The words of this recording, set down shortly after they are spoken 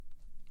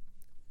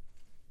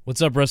What's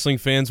up, wrestling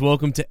fans?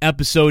 Welcome to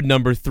episode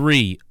number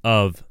 3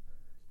 of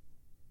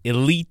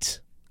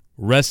Elite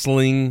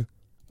Wrestling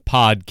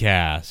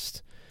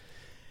Podcast.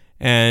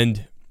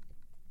 And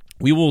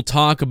we will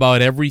talk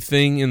about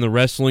everything in the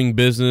wrestling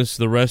business,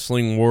 the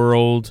wrestling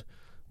world.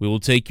 We will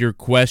take your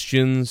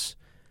questions,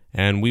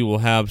 and we will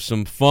have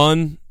some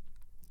fun.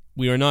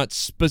 We are not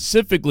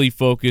specifically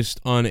focused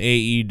on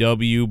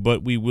AEW,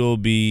 but we will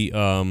be,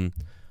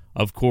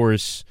 of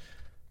course,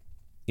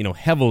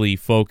 heavily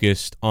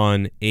focused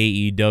on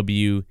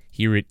AEW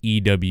here at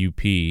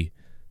EWP.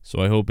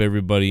 So I hope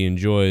everybody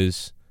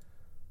enjoys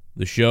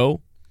the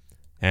show.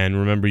 And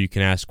remember, you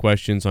can ask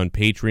questions on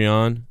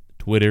Patreon,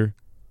 Twitter,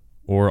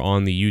 or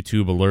on the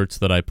YouTube alerts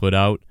that I put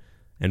out.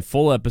 And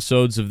full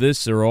episodes of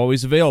this are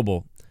always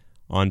available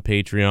on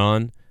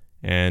Patreon,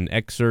 and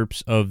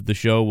excerpts of the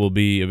show will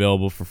be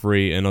available for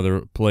free in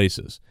other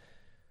places.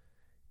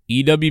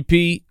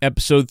 EWP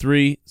Episode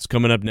 3 is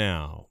coming up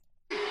now.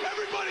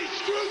 Everybody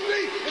screws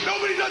me, and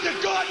nobody does a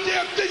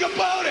goddamn thing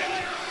about it.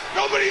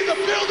 Nobody in the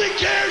building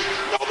cares.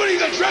 Nobody in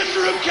the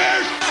dressing room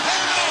cares.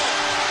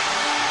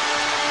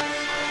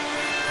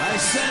 I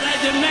said I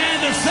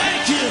demand a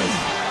thank you.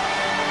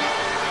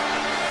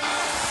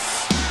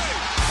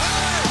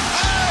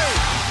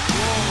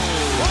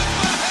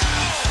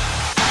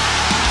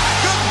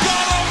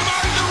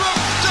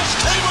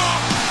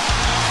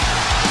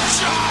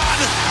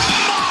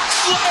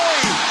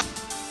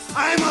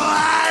 I'm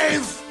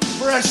alive!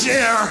 Fresh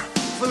air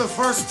for the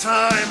first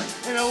time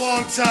in a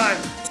long time.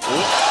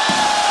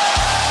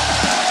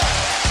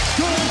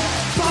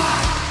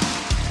 Goodbye!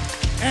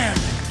 And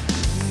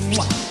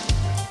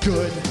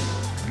good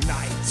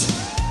night.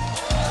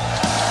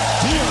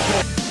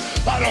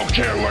 I don't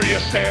care where you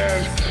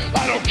stand.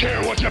 I don't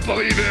care what you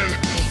believe in.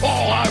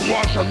 All I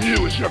want from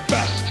you is your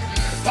best.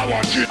 I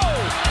want you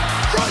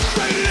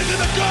frustrated into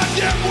the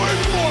goddamn word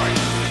for it.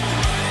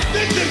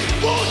 This is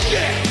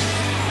bullshit!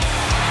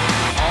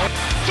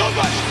 So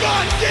much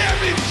goddamn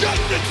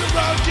injustice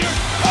around here.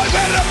 I've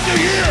had it up to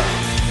here.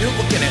 You're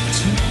looking at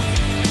two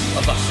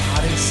of the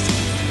hottest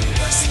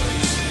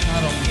wrestlers,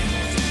 not only in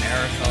North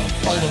America,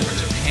 all over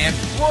Japan.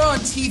 We're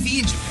on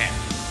TV in Japan.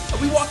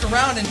 We walk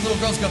around and little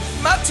girls go,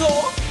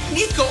 Mato,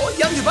 Nico,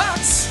 Young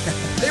Bucks.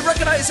 They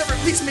recognize every,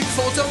 please make a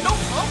photo. No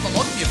problem,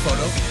 I'll give you a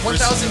photo.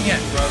 1,000 yen.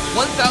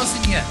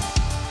 1,000 yen.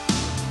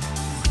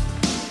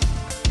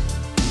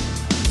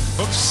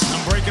 Oops,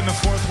 I'm breaking the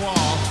fourth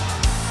wall.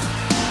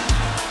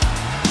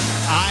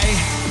 I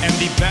am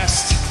the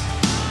best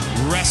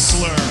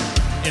wrestler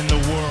in the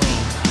world.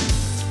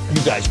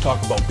 You guys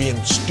talk about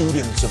being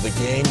students of the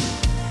game.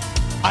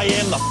 I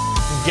am the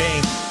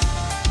game.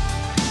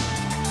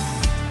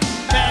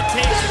 Bad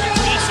taste in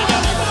the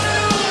ECW.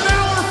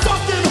 Our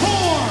fucking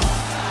horn!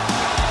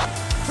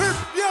 If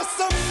you're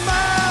some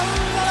man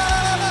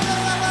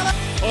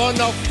on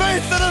the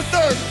face of this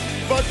earth,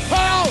 but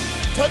pal,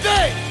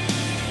 today,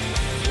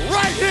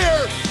 right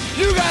here,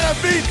 you gotta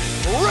beat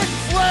Ric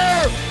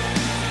Flair.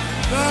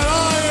 That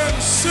I am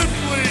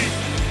simply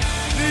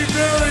the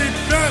very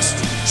best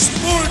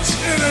sports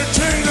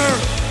entertainer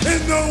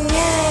in the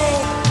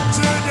world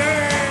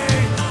today.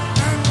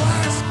 And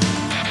last.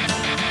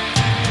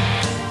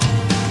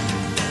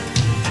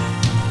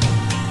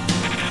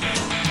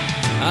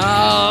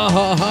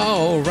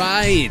 All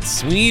right.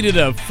 We needed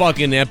a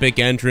fucking epic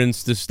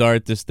entrance to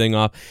start this thing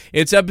off.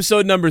 It's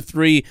episode number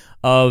 3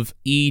 of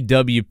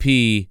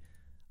EWP.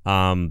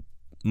 My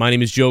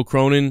name is Joe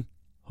Cronin,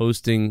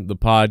 hosting the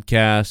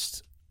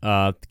podcast.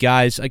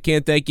 Guys, I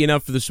can't thank you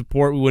enough for the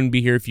support. We wouldn't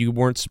be here if you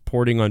weren't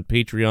supporting on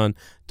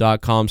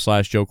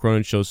patreon.com/Joe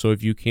Cronin Show. So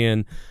if you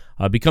can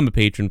become a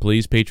patron,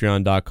 please,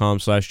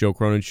 patreon.com/Joe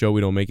Cronin Show.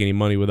 We don't make any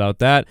money without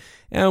that.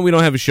 And we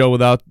don't have a show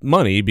without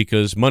money,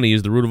 because money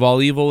is the root of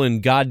all evil.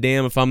 And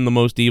goddamn if I'm the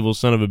most evil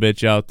son of a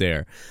bitch out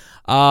there.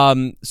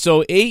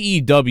 So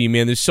AEW,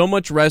 man, there's so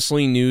much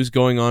wrestling news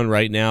going on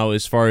right now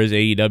as far as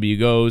AEW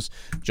goes.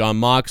 John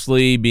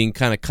Moxley being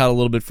kind of cut a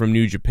little bit from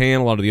New Japan.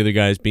 A lot of the other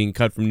guys being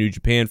cut from New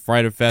Japan.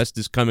 Friday Fest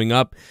is coming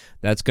up.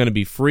 That's going to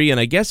be free, and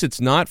I guess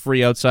it's not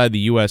free outside the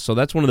U.S., so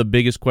that's one of the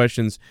biggest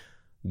questions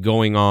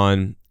going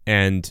on,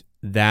 and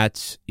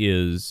that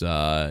is,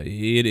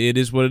 it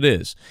is what it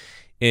is.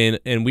 And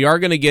we are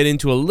going to get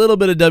into a little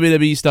bit of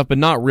WWE stuff, but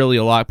not really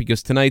a lot,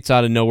 because tonight's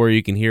out of nowhere.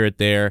 You can hear it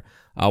there.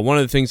 One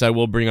of the things I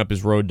will bring up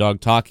is Road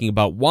Dogg talking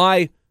about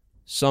why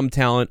some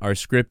talent are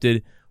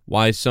scripted,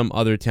 why some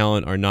other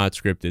talent are not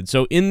scripted.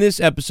 So in this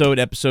episode,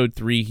 episode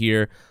 3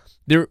 here,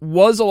 there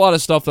was a lot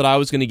of stuff that I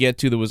was going to get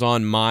to that was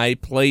on my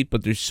plate,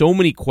 but there's so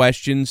many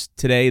questions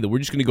today that we're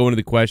just going to go into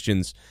the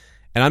questions,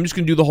 and I'm just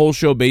going to do the whole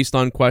show based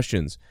on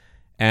questions.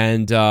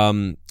 And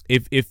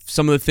if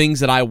some of the things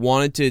that I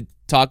wanted to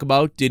talk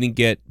about didn't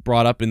get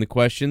brought up in the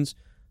questions,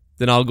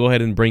 then I'll go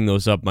ahead and bring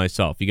those up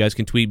myself. You guys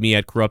can tweet me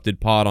at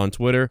CorruptedPod on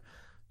Twitter.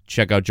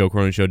 Check out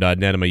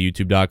JoeCroninShow.net and my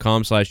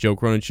YouTube.com/Joe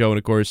Cronin Show, and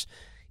of course,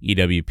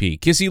 EWP.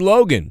 Kissy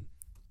Logan.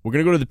 We're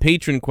going to go to the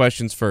patron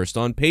questions first.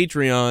 On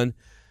Patreon,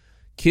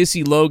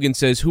 Kissy Logan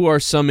says, who are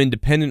some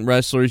independent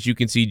wrestlers you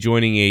can see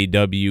joining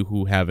AEW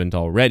who haven't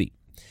already?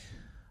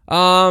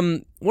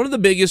 One of the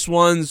biggest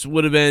ones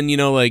would have been,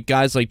 like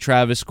guys like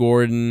Travis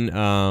Gordon,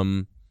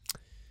 some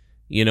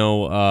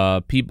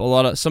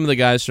of the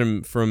guys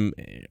from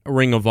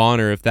Ring of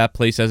Honor, if that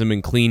place hasn't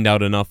been cleaned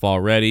out enough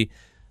already.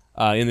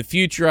 In the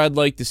future, I'd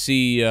like to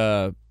see,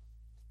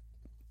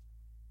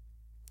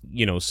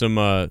 some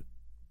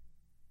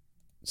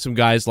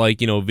guys like,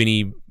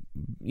 Vinny.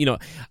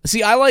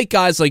 I like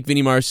guys like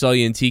Vinny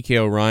Marseglia and TK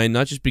O'Ryan,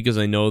 not just because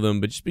I know them,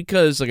 but just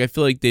because I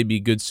feel like they'd be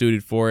good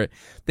suited for it.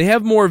 They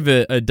have more of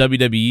a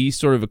WWE,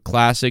 sort of a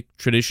classic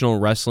traditional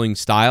wrestling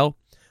style,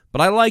 but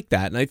I like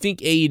that, and I think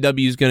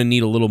AEW is going to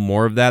need a little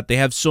more of that. They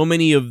have so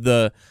many of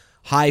the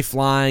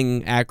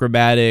high-flying,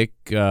 acrobatic,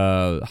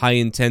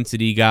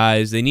 high-intensity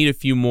guys. They need a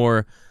few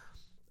more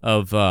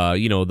of,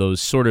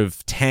 those sort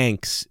of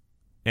tanks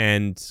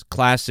and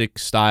classic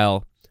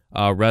style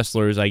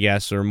wrestlers, I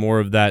guess, or more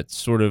of that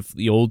sort of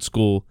the old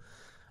school.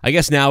 I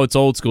guess now it's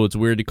old school. It's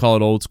weird to call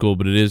it old school,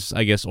 but it is,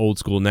 I guess, old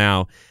school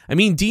now. I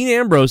mean, Dean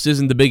Ambrose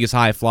isn't the biggest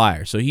high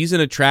flyer, so he's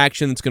an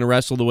attraction that's going to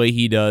wrestle the way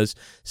he does,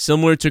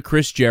 similar to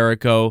Chris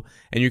Jericho,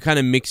 and you're kind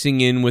of mixing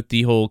in with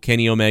the whole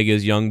Kenny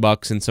Omega's, Young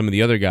Bucks, and some of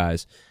the other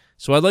guys.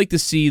 So I'd like to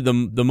see the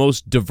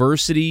most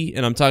diversity,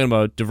 and I'm talking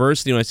about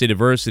diversity. When I say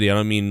diversity, I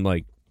don't mean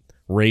like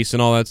race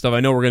and all that stuff. I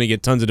know we're going to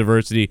get tons of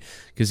diversity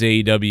because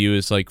AEW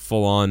is like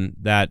full on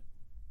that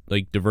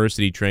like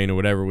diversity train or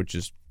whatever, which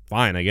is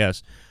fine, I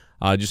guess.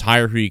 Just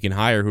hire who you can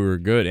hire who are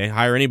good, and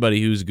hire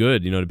anybody who's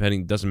good.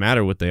 Depending, doesn't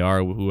matter what they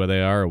are, who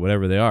they are, or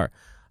whatever they are.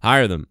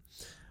 Hire them.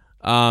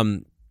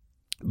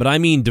 But I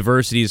mean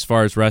diversity as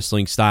far as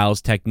wrestling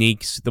styles,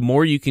 techniques. The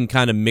more you can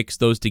kind of mix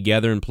those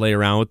together and play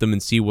around with them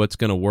and see what's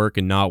going to work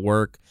and not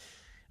work,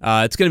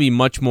 it's going to be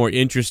much more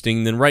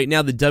interesting than right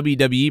now the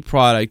WWE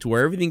product,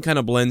 where everything kind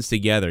of blends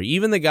together.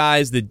 Even the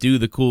guys that do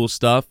the cool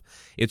stuff,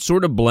 it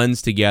sort of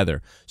blends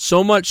together.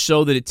 So much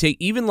so that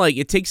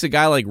it takes a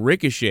guy like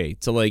Ricochet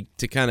to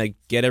kind of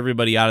get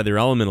everybody out of their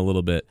element a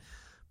little bit.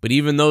 But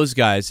even those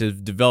guys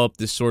have developed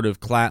this sort of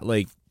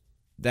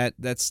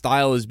that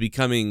style is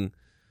becoming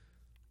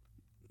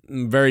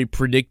very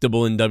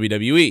predictable in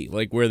WWE,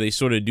 like where they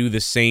sort of do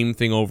the same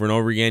thing over and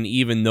over again,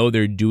 even though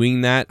they're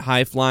doing that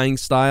high-flying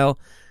style.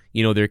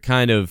 They're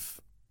kind of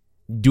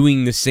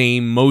doing the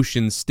same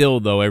motion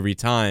still, though, every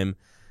time.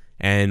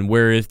 And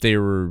where if they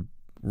were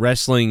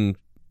wrestling,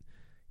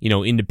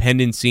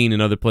 independent scene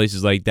and other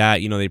places like that,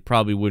 they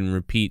probably wouldn't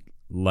repeat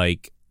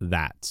like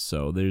that.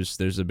 So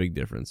there's a big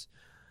difference.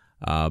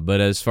 But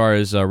as far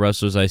as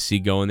wrestlers I see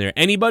going there,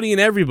 anybody and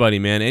everybody,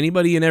 man.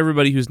 Anybody and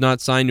everybody who's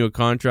not signed to a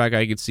contract,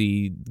 I could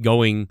see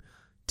going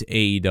to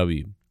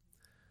AEW.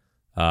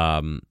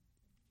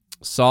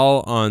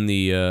 Saul on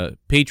the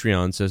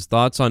Patreon says,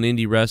 thoughts on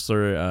indie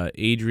wrestler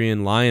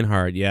Adrian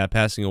Lionheart. Yeah,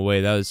 passing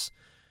away. That was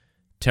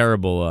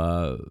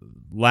terrible.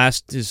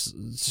 Is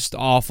just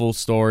awful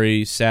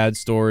story, sad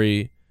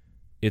story.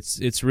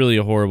 It's really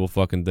a horrible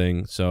fucking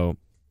thing. So,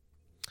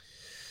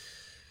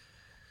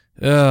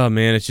 oh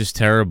man, it's just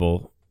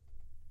terrible.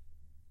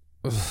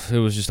 It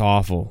was just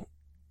awful.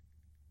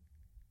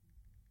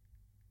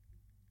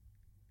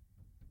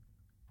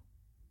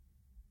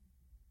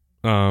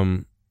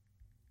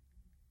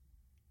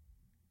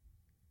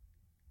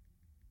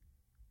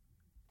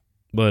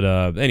 But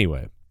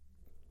anyway,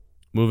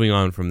 moving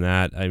on from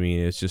that, I mean,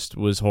 it just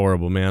was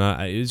horrible, man.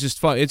 It's just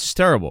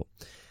terrible.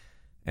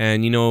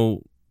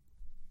 And,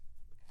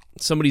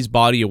 somebody's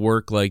body of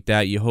work like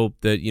that, you hope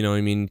that,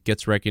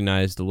 gets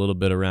recognized a little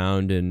bit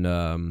around. And,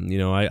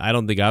 I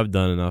don't think I've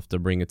done enough to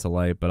bring it to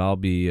light, but I'll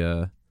be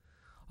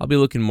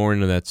looking more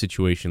into that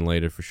situation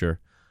later for sure.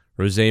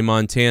 Rose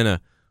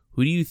Montana,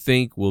 who do you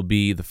think will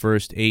be the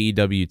first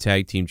AEW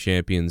Tag Team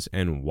Champions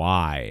and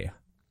why?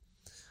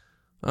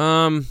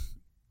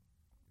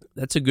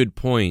 That's a good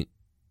point.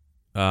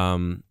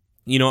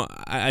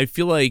 I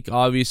feel like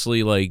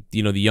obviously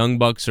the Young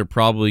Bucks are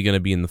probably going to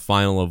be in the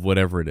final of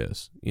whatever it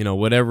is.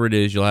 Whatever it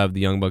is, you'll have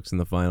the Young Bucks in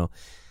the final.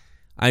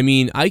 I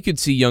mean, I could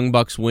see Young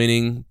Bucks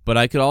winning, but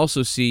I could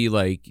also see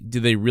do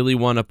they really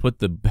want to put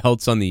the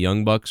belts on the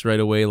Young Bucks right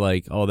away?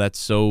 Oh, that's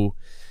so,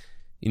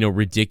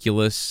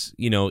 ridiculous.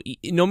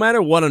 No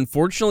matter what,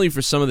 unfortunately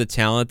for some of the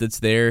talent that's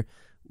there,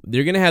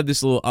 they're going to have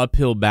this little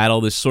uphill battle,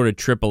 this sort of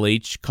Triple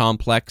H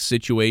complex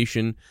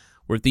situation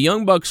where if the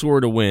Young Bucks were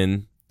to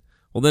win,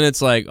 well, then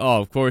it's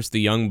of course the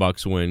Young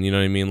Bucks win. You know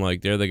what I mean?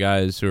 They're the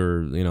guys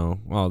who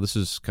are, this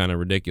is kind of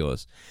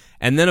ridiculous.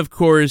 And then, of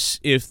course,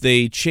 if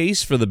they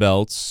chase for the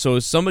belts, so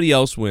if somebody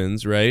else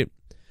wins, right?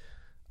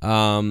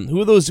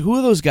 Who are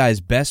those guys?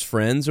 Best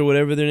Friends or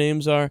whatever their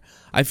names are?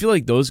 I feel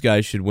like those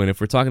guys should win. If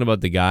we're talking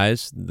about the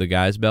guys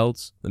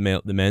belts,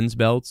 the men's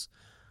belts,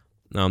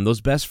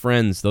 those Best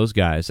Friends, those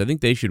guys, I think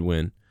they should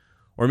win.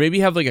 Or maybe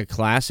have a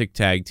classic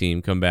tag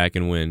team come back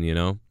and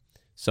win,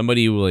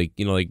 Somebody like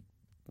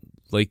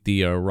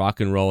the Rock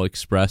and Roll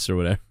Express or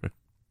whatever,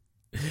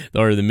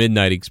 or the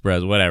Midnight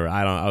Express, whatever.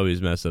 I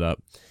always mess it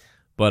up.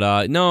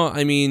 But no,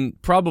 I mean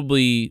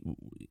probably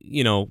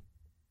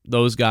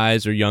those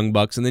guys are Young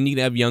Bucks, and then you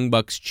can have Young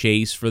Bucks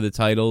chase for the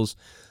titles.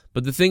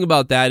 But the thing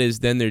about that is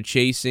then they're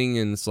chasing,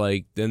 and it's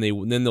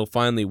then they'll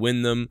finally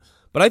win them.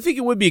 But I think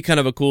it would be kind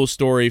of a cool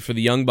story for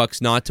the Young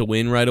Bucks not to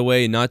win right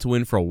away, and not to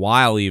win for a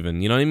while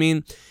even. You know what I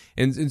mean?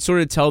 And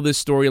sort of tell this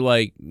story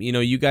like,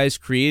 you guys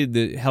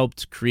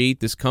helped create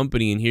this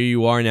company, and here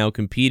you are now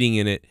competing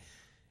in it.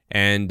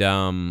 And,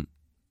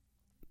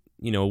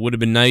 it would have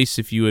been nice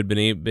if you had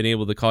been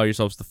able to call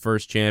yourselves the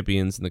first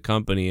champions in the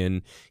company,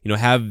 and,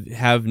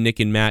 have Nick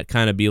and Matt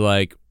kind of be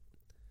like,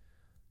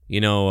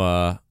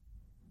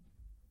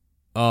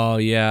 oh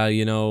yeah,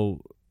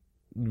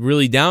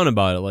 really down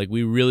about it. Like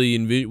we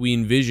really we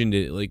envisioned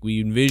it. Like we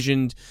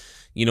envisioned,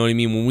 what I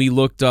mean, when we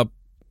looked up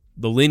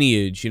the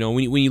lineage,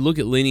 when you look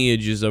at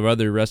lineages of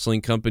other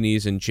wrestling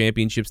companies and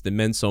championships that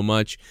meant so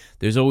much,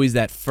 there's always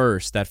that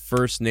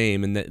first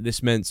name, and that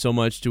this meant so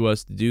much to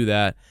us to do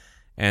that,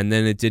 and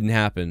then it didn't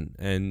happen,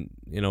 and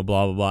blah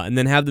blah blah, and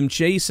then have them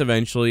chase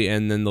eventually,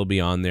 and then they'll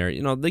be on there.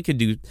 They could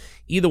do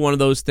either one of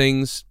those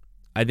things.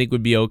 I think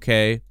would be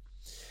okay,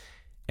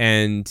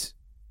 and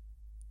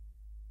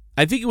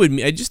I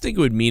just think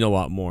it would mean a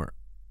lot more,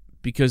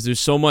 because there's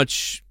so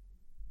much.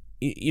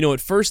 At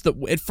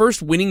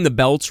first winning the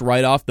belts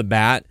right off the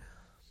bat,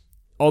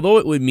 although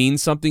it would mean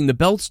something, the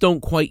belts don't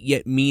quite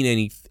yet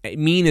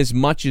mean as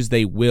much as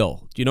they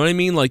will. Do you know what I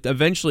mean? Like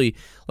eventually,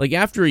 like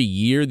after a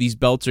year, these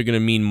belts are going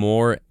to mean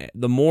more.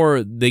 The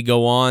more they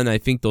go on, I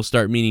think they'll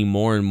start meaning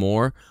more and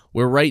more.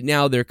 Where right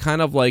now they're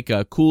kind of like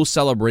a cool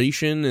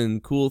celebration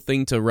and cool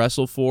thing to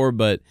wrestle for,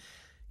 but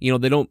they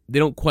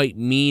don't quite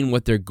mean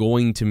what they're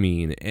going to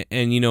mean.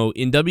 And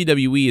in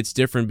WWE it's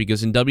different,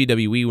 because in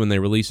WWE when they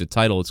release a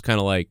title, it's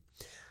kind of like,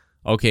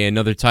 okay,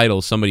 another title,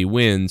 somebody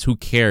wins, who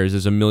cares?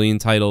 There's a million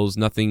titles,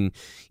 nothing.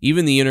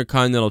 Even the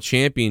Intercontinental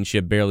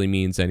Championship barely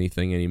means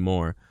anything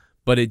anymore.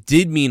 But it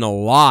did mean a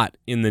lot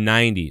in the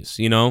 90s,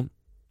 in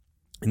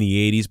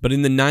the 80s. But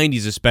in the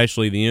 90s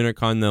especially, the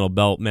Intercontinental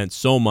belt meant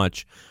so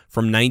much.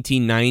 From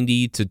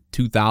 1990 to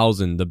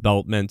 2000, the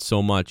belt meant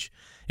so much,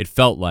 it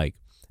felt like.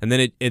 And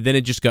then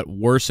it just got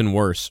worse and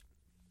worse.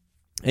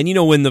 And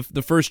when the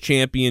first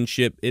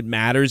championship, it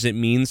matters, it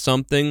means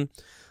something.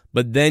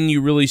 But then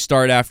you really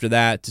start after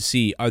that to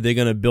see, are they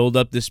going to build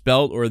up this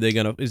belt, or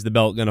is the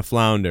belt going to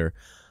flounder?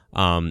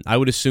 I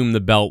would assume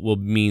the belt will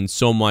mean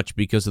so much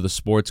because of the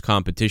sports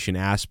competition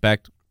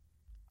aspect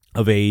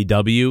of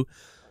AEW.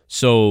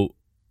 So,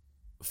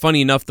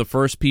 funny enough, the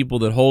first people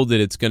that hold it,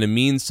 it's going to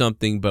mean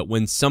something. But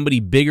when somebody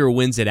bigger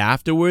wins it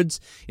afterwards,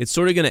 it's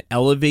sort of going to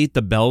elevate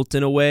the belt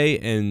in a way.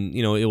 And,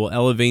 it will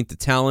elevate the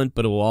talent,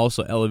 but it will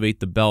also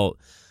elevate the belt.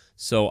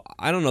 So,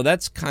 I don't know.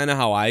 That's kind of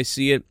how I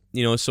see it.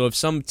 So if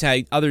some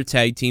other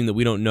tag team that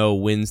we don't know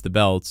wins the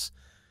belts,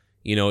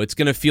 it's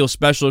going to feel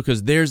special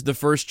because there's the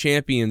first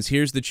champions.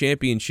 Here's the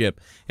championship.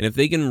 And if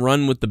they can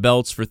run with the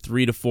belts for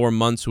 3 to 4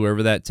 months,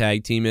 whoever that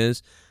tag team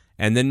is,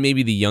 and then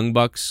maybe the Young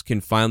Bucks can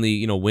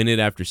finally, win it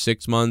after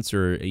 6 months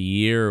or a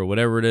year or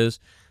whatever it is,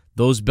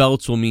 those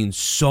belts will mean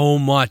so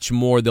much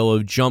more. They'll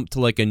have jumped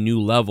to like a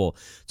new level.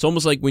 It's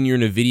almost like when you're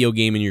in a video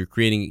game and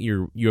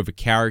you have a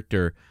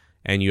character,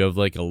 and you have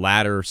like a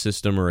ladder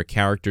system or a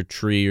character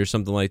tree or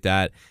something like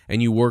that,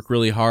 and you work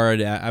really hard.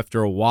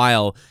 After a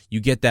while, you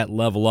get that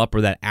level up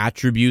or that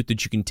attribute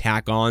that you can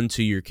tack on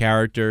to your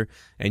character,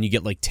 and you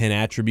get like 10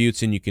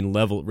 attributes, and you can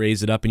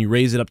raise it up, and you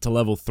raise it up to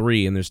level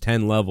 3, and there's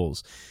 10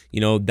 levels.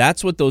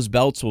 That's what those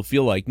belts will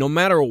feel like. No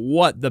matter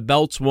what, the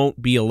belts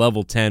won't be a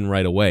level 10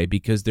 right away,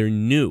 because they're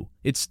new.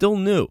 It's still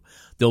new.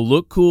 They'll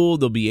look cool.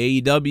 They'll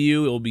be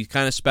AEW. It'll be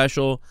kind of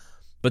special,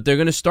 but they're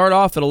going to start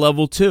off at a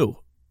level 2.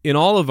 In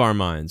all of our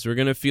minds, we're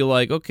going to feel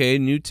like, okay,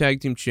 new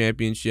tag team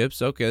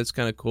championships. Okay, that's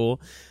kind of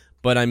cool.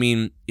 But, I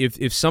mean,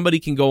 if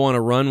somebody can go on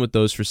a run with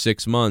those for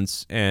 6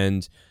 months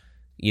and,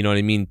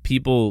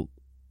 people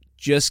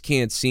just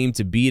can't seem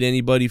to beat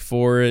anybody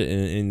for it,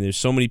 and there's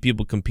so many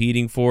people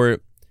competing for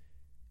it,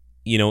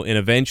 and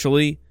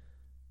eventually,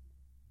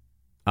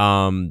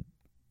 the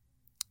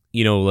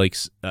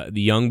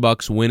Young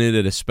Bucks win it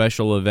at a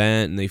special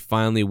event, and they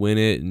finally win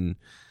it, and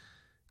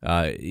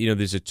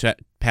there's a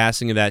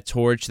passing of that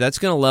torch. That's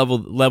going to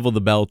level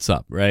the belts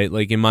up, right?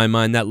 Like in my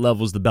mind, that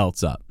levels the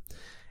belts up.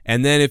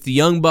 And then if the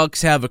Young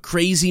Bucks have a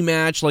crazy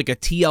match, like a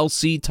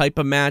TLC type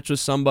of match with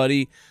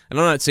somebody, and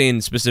I'm not saying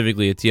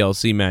specifically a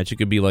TLC match, it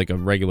could be like a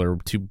regular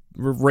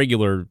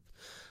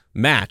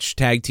match,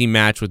 tag team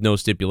match with no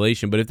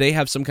stipulation. But if they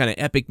have some kind of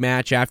epic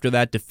match after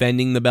that,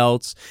 defending the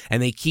belts,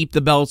 and they keep the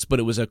belts, but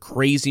it was a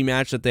crazy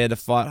match that they had to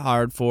fight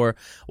hard for,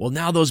 well,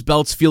 now those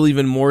belts feel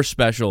even more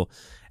special.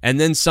 And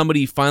then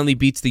somebody finally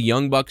beats the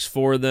Young Bucks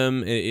for them,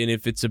 and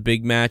if it's a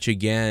big match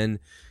again,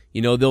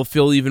 they'll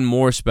feel even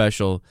more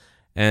special.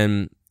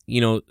 And,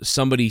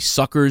 somebody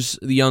suckers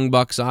the Young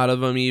Bucks out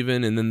of them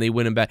even, and then they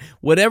win them back.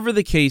 Whatever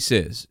the case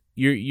is,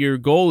 your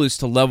goal is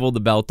to level the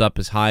belt up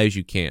as high as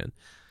you can.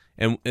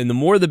 And the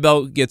more the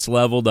belt gets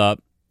leveled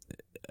up,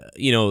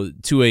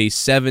 to a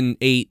 7,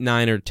 8,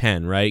 9, or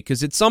 10, right?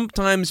 Because it's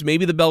sometimes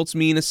maybe the belts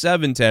mean a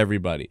 7 to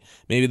everybody.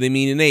 Maybe they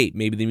mean an 8,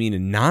 maybe they mean a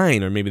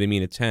 9, or maybe they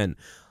mean a 10.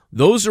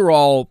 Those are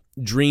all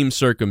dream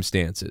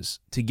circumstances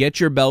to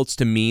get your belts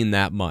to mean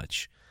that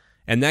much.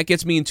 And that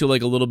gets me into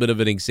like a little bit of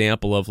an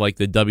example of like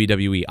the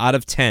WWE. Out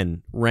of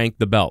 10, rank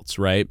the belts,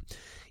 right?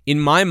 In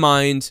my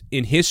mind,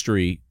 in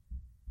history,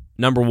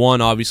 number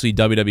one, obviously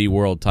WWE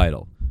World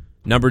Title.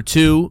 Number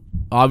two,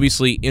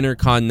 obviously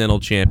Intercontinental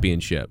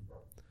Championship.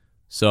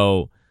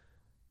 So,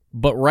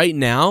 but right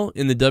now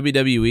in the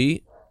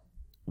WWE,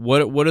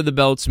 what do the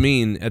belts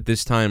mean at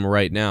this time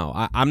right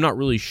now? I'm not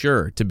really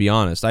sure, to be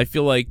honest. I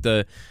feel like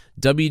the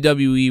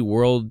WWE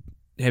World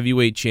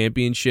Heavyweight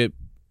Championship,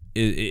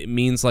 it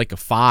means like a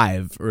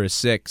 5 or a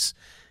 6,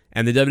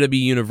 and the WWE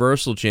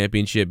Universal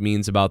Championship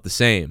means about the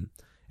same.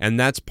 And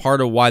that's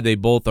part of why they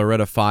both are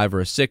at a 5 or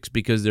a 6,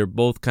 because they're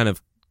both kind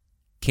of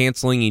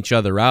canceling each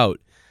other out.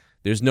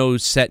 There's no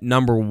set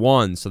number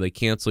one, so they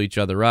cancel each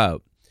other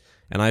out.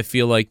 And I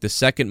feel like the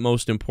second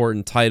most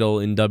important title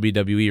in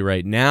WWE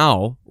right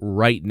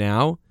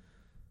now,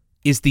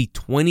 is the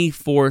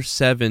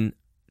 24/7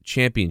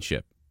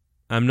 championship.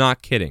 I'm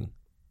not kidding.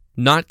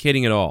 Not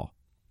kidding at all.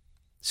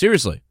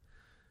 Seriously.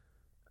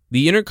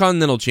 The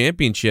Intercontinental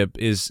Championship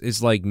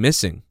is like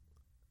missing.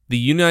 The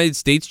United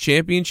States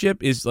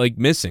Championship is like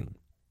missing.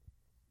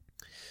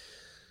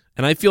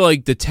 And I feel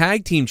like the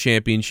tag team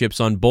championships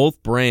on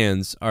both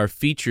brands are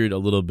featured a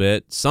little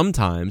bit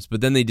sometimes,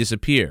 but then they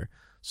disappear.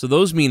 So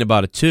those mean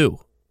about a 2.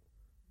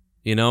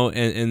 You know,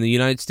 and the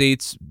United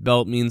States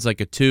belt means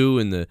like a 2,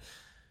 and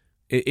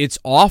it's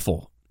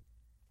awful.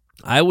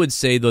 I would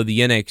say, though, the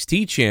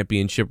NXT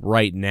Championship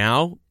right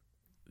now,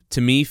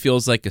 to me,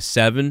 feels like a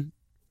 7,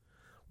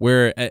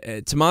 where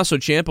Tommaso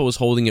Ciampa was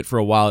holding it for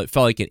a while. It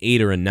felt like an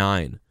 8 or a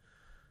 9.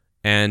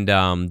 And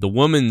the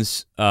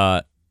women's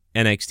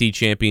NXT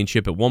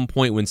Championship, at one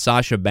point when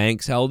Sasha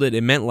Banks held it,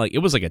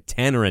 it was like a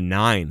 10 or a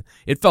 9.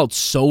 It felt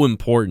so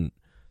important,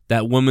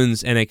 that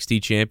women's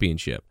NXT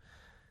Championship.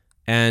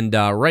 And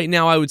right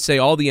now, I would say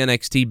all the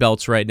NXT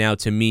belts right now,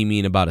 to me,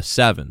 mean about a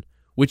 7,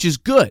 which is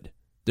good.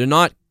 They're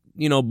not,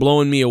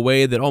 blowing me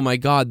away that, oh my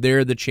God,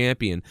 they're the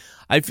champion.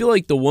 I feel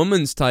like the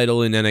women's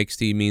title in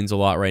NXT means a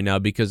lot right now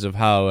because of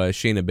how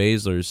Shayna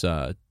Baszler's,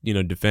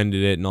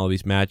 defended it in all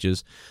these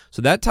matches.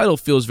 So that title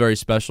feels very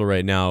special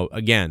right now,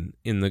 again,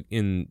 in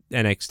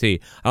NXT.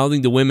 I don't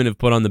think the women have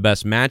put on the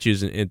best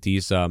matches at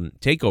these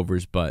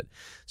takeovers, but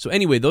so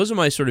anyway, those are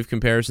my sort of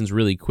comparisons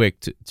really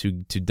quick to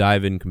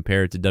dive in and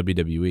compare it to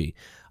WWE.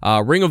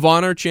 Ring of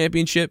Honor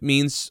Championship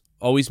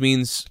always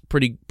means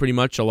pretty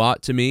much a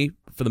lot to me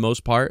for the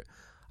most part.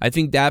 I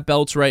think that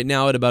belt's right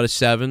now at about a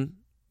 7.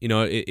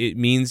 It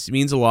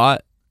means a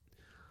lot.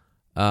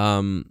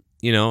 I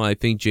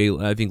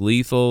think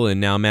Lethal and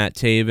now Matt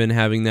Taven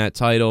having that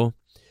title.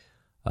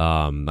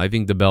 I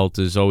think the belt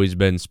has always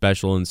been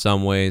special in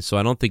some way, so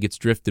I don't think it's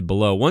drifted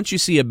below. Once you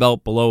see a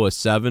belt below a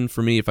 7,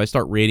 for me, if I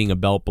start rating a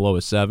belt below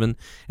a 7,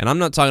 and I'm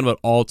not talking about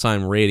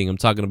all-time rating, I'm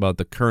talking about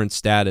the current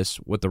status,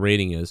 what the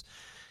rating is.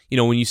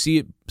 When you see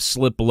it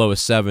slip below a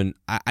 7,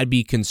 I'd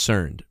be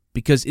concerned,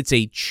 because it's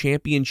a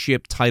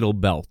championship title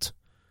belt.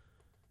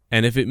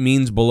 And if it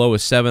means below a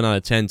 7 out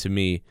of 10 to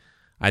me,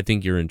 I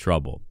think you're in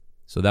trouble.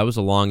 So that was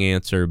a long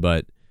answer,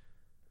 but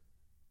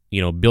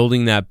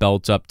building that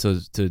belt up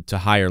to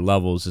higher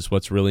levels is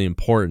what's really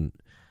important.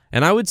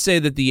 And I would say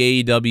that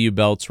the AEW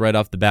belts right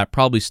off the bat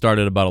probably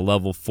started about a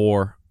level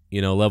 4,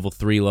 level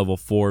 3, level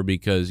 4,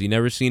 because you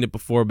never seen it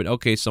before, but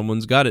okay,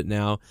 someone's got it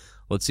now.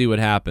 Let's see what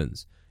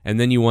happens. And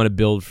then you want to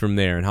build from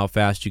there, and how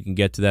fast you can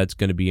get to that's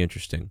going to be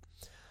interesting.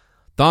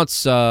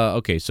 Thoughts?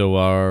 Okay,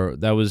 so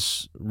that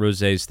was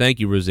Rose's. Thank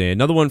you, Rose.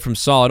 Another one from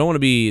Saul. I don't want to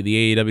be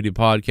the AEW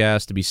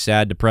podcast to be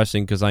sad,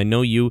 depressing, because I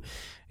know you,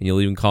 and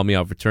you'll even call me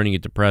out for turning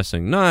it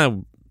depressing. Nah,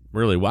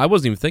 really, I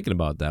wasn't even thinking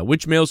about that.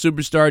 Which male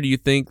superstar do you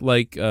think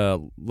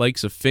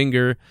likes a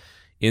finger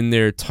in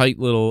their tight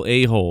little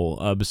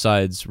a-hole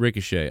besides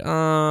Ricochet?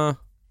 I'm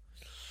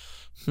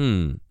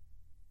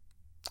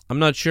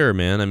not sure,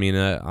 man. I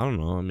don't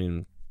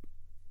know.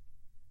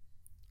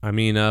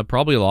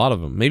 Probably a lot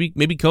of them.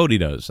 Maybe Cody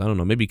does. I don't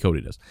know. Maybe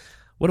Cody does.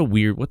 What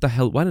the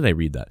hell? Why did I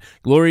read that?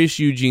 Glorious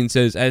Eugene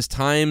says, as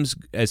time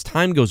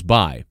goes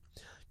by,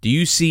 do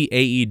you see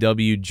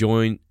AEW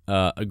join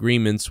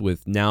agreements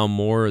with now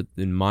more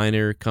than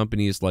minor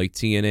companies like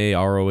TNA,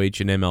 ROH,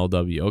 and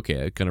MLW?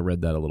 Okay, I kind of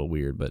read that a little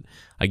weird, but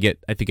I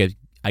think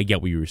I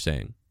get what you were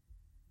saying.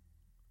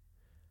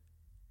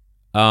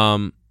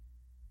 Let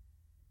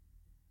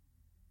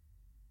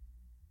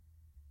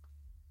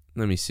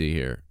me see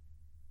here.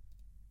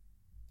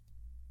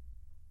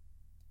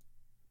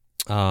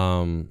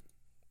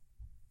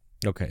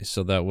 Okay,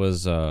 so that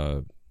was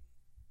a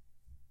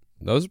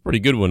pretty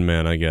good one,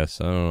 man, I guess.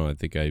 I don't know. I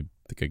think I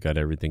got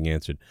everything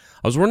answered.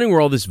 I was wondering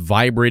where all this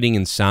vibrating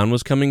and sound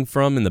was coming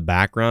from in the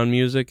background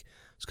music.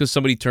 It's because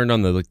somebody turned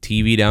on the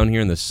TV down here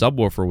and the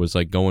subwoofer was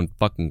like going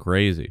fucking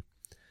crazy.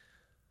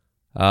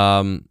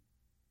 But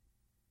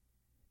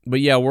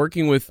yeah,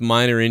 working with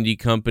minor indie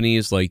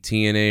companies like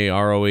TNA,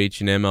 ROH,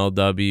 and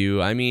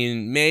MLW,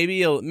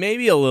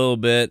 maybe a little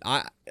bit.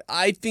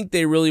 I think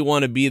they really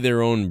want to be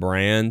their own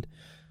brand,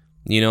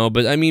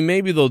 but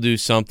maybe they'll do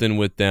something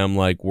with them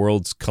like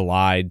Worlds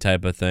Collide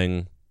type of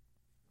thing.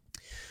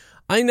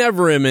 I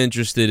never am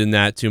interested in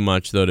that too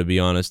much, though, to be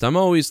honest. I'm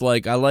always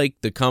I like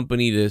the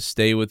company to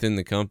stay within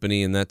the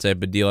company and that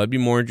type of deal. I'd be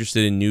more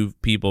interested in new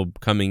people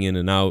coming in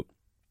and out.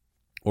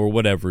 or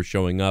whatever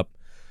showing up,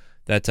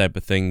 that type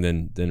of thing,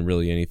 than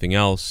really anything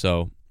else.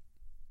 So,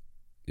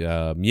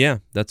 yeah,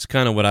 that's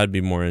kind of what I'd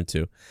be more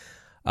into.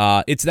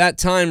 It's that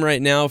time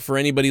right now for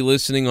anybody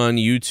listening on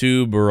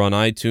YouTube or on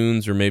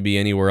iTunes or maybe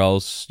anywhere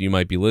else you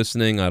might be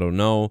listening. I don't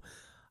know,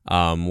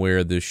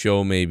 where the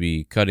show may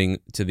be cutting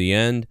to the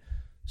end.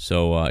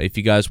 So if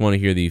you guys want to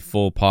hear the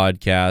full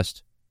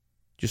podcast,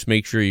 just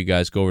make sure you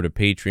guys go over to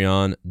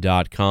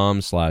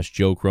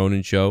patreon.com/Joe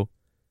Cronin Show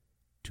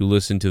to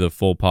listen to the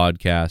full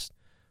podcast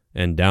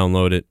and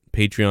download it.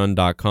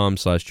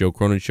 Patreon.com/Joe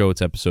Cronin Show.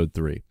 It's episode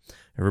 3.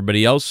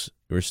 Everybody else,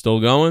 we're still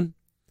going.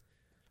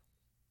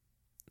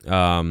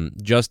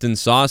 Justin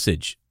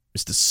Sausage,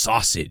 Mr.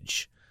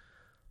 Sausage.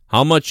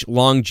 How much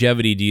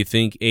longevity do you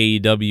think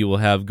AEW will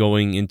have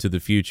going into the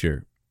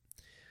future?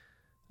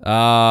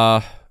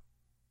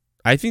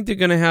 I think they're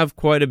going to have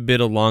quite a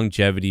bit of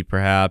longevity,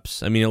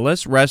 perhaps. I mean,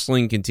 unless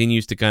wrestling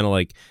continues to kind of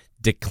like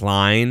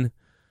decline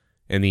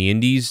and the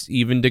indies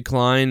even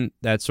decline,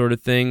 that sort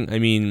of thing. I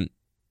mean,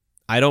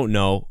 I don't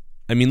know.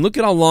 I mean, look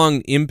at how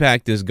long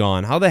Impact is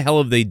gone. How the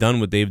hell have they done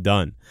what they've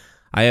done?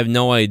 I have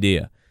no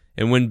idea.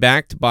 And when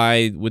backed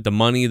by, with the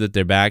money that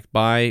they're backed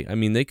by, I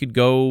mean, they could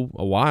go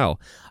a while.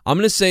 I'm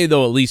going to say,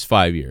 though, at least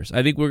 5 years.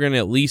 I think we're going to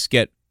at least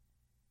get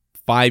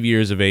 5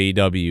 years of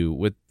AEW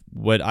with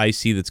what I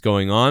see that's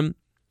going on.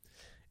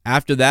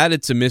 After that,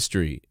 it's a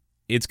mystery.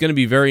 It's going to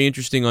be very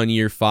interesting on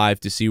year 5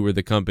 to see where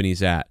the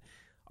company's at.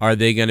 Are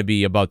they going to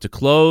be about to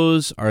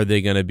close? Are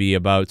they going to be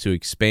about to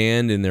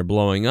expand and they're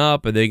blowing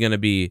up? Are they going to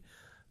be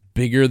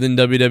bigger than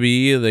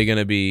WWE? Are they going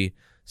to be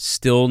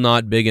still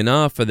not big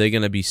enough? Are they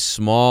going to be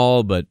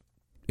small but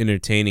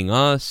entertaining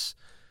us?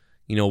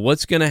 You know,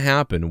 what's going to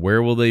happen?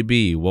 Where will they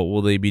be? What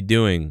will they be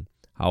doing?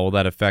 How will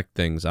that affect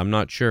things? I'm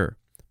not sure.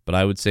 But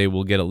I would say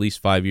we'll get at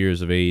least 5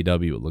 years of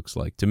AEW, it looks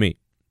like, to me.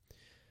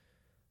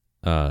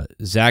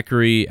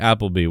 Zachary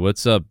Appleby.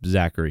 What's up,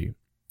 Zachary?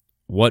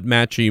 What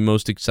match are you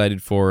most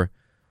excited for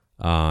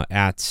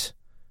at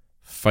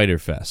Fyter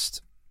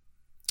Fest?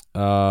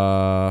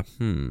 Let's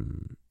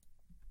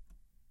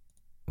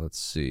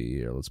see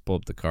here. Let's pull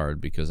up the card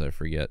because I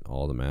forget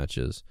all the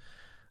matches.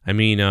 I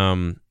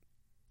mean,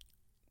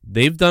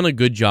 they've done a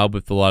good job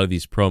with a lot of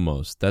these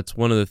promos. That's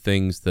one of the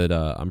things that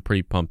I'm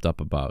pretty pumped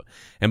up about.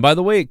 And by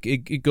the way,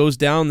 it goes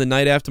down the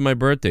night after my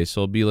birthday,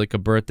 so it'll be like a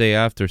birthday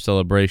after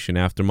celebration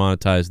after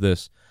Monetize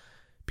This.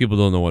 People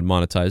don't know what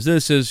Monetize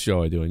This is.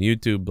 Show I do on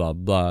YouTube, blah,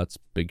 blah. It's a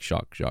big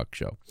shock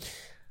show.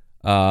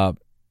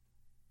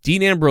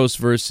 Dean Ambrose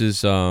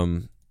versus,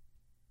 what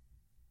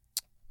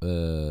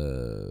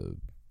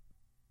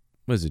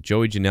is it,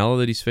 Joey Janela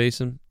that he's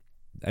facing?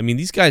 I mean,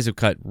 these guys have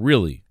cut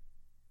really,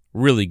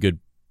 really good,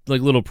 like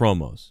little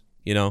promos,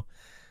 you know?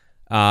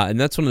 And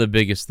that's one of the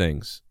biggest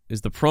things,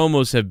 is the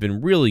promos have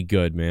been really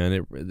good,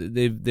 man.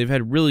 They've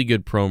had really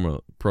good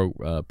promos.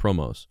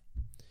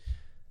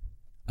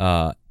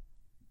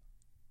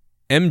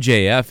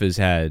 MJF has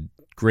had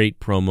great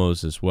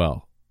promos as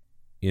well.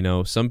 You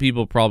know, some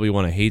people probably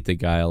want to hate the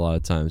guy a lot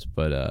of times,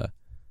 but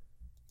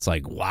it's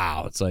like,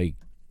 wow, it's like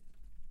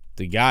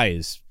the guy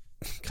is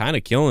kind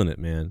of killing it,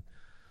 man.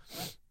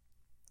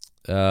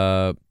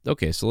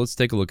 Okay, so let's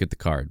take a look at the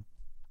card.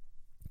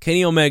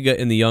 Kenny Omega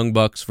and the Young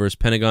Bucks versus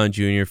Pentagon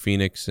Jr.,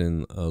 Phoenix,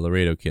 and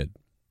Laredo Kid.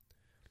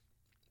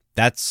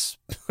 That's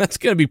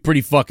going to be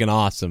pretty fucking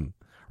awesome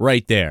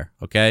right there,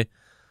 okay?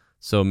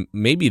 So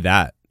maybe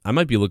that. I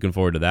might be looking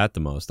forward to that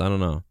the most. I don't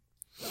know.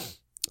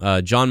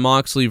 John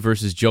Moxley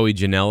versus Joey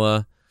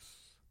Janela.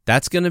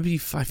 That's going to be...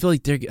 I feel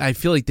like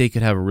they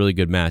could have a really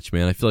good match,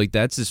 man. I feel like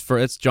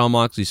that's John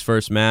Moxley's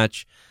first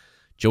match.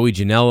 Joey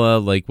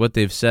Janela, like what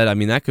they've said, I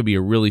mean, that could be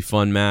a really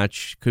fun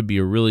match. Could be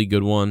a really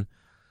good one.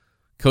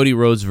 Cody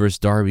Rhodes versus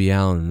Darby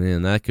Allin,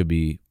 man, that could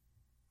be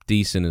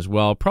decent as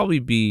well. Probably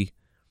be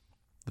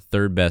the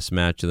third best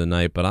match of the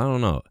night, but I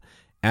don't know.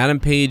 Adam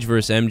Page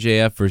versus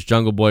MJF versus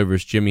Jungle Boy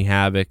versus Jimmy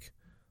Havoc.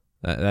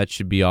 That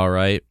should be all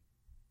right.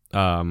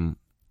 Rhino.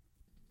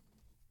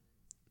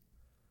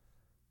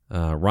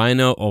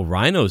 Oh,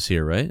 Rhino's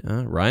here, right?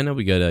 Rhino.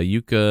 We got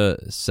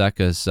Yuka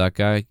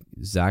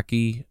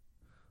Sakazaki.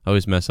 I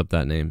always mess up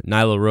that name.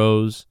 Nyla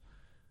Rose.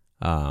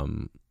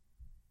 I'm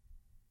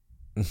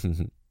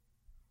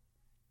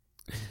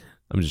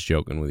just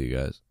joking with you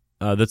guys.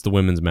 That's the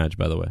women's match,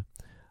 by the way.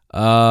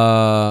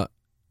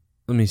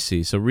 Let me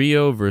see. So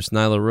Rio versus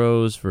Nyla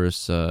Rose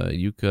versus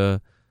Yuka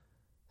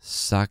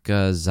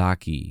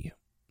Sakazaki.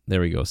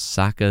 There we go.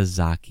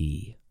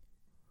 Sakazaki.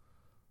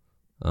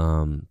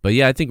 But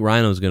yeah, I think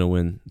Rhino's going to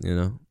win, you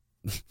know.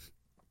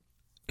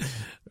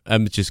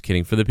 I'm just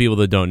kidding. For the people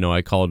that don't know,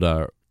 I called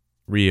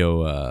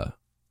Rio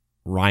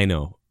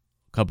Rhino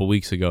a couple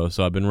weeks ago,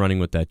 so I've been running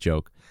with that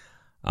joke.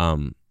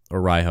 Or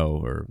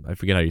Raiho, or I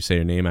forget how you say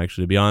her name,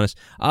 actually, to be honest.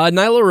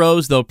 Nyla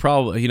Rose, though,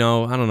 probably, you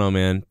know, I don't know,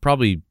 man.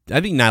 Probably, I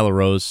think Nyla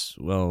Rose,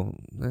 well,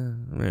 I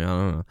don't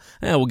know.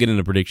 We'll get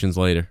into predictions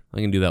later. I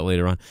can do that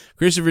later on.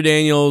 Christopher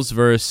Daniels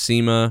versus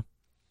Sema.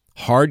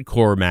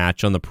 Hardcore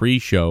match on the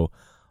pre-show.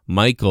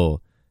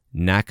 Michael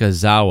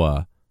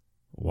Nakazawa.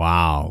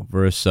 Wow.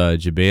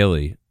 Versus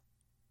Jabali.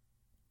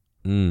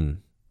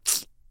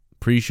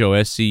 pre-show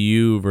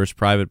SCU versus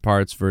Private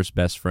Parts versus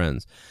Best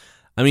Friends.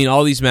 I mean,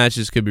 all these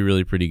matches could be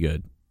really pretty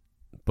good.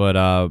 But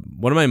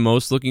what am I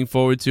most looking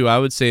forward to? I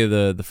would say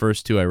the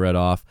first two I read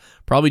off.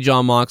 Probably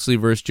Jon Moxley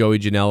versus Joey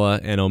Janela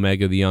and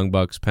Omega, the Young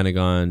Bucks,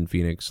 Pentagon,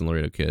 Phoenix, and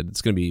Laredo Kid.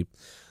 It's going to be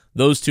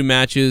those two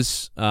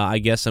matches. I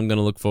guess I'm going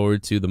to look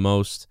forward to the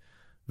most.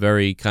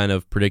 Very kind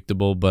of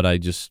predictable, but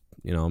I'm just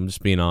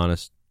being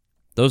honest.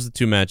 Those are the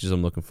two matches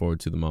I'm looking forward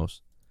to the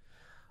most.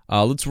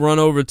 Let's run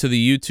over to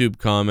the YouTube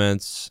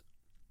comments.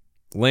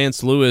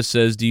 Lance Lewis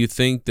says, do you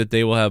think that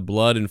they will have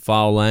blood and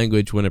foul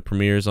language when it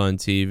premieres on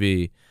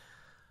TV?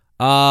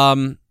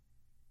 I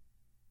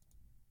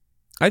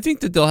think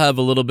that they'll have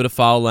a little bit of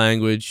foul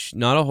language,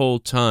 not a whole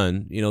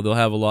ton. They'll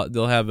have a lot.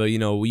 They'll have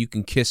you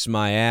can kiss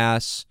my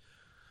ass.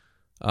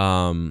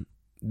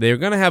 They're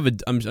going to have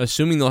I'm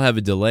assuming they'll have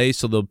a delay,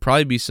 so there'll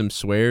probably be some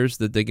swears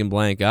that they can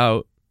blank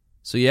out.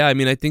 So yeah, I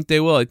mean, I think they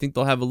will. I think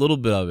they'll have a little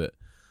bit of it.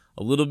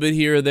 A little bit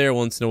here or there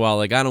once in a while.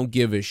 Like, I don't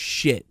give a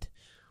shit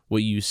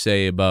what you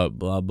say about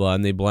blah, blah,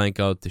 and they blank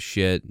out the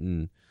shit,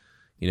 and,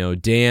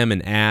 damn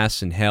and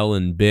ass and hell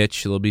and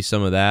bitch. There'll be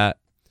some of that.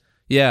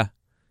 Yeah.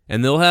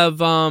 And they'll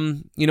have,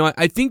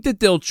 I think that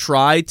they'll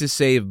try to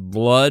save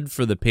blood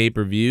for the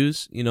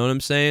pay-per-views. You know what I'm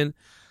saying?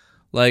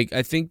 Like,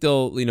 I think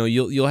they'll,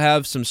 you'll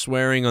have some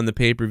swearing on the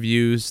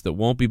pay-per-views that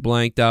won't be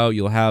blanked out.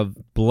 You'll have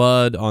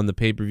blood on the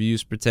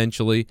pay-per-views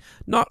potentially.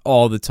 Not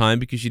all the time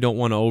because you don't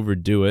want to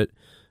overdo it.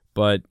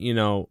 But,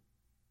 you'll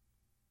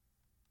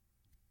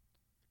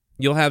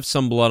have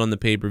some blood on the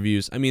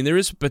pay-per-views. I mean, there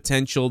is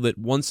potential that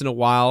once in a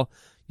while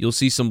you'll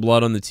see some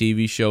blood on the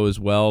TV show as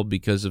well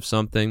because of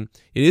something.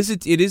 It is a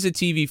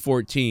TV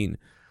 14.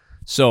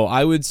 So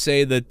I would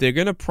say that they're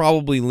going to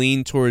probably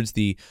lean towards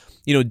the,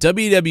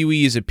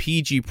 WWE is a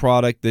PG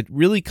product that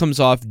really comes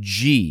off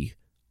G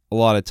a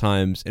lot of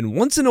times, and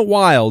once in a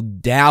while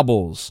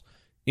dabbles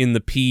in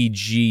the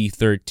PG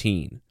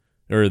 13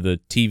 or the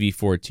TV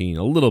 14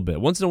 a little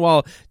bit. Once in a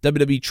while,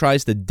 WWE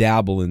tries to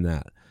dabble in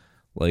that,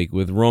 like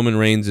with Roman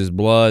Reigns'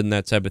 blood and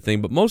that type of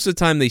thing. But most of the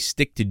time, they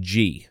stick to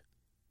G,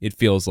 it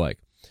feels like.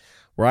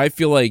 Where I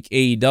feel like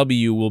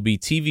AEW will be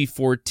TV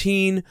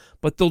 14,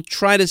 but they'll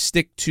try to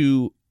stick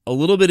to a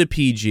little bit of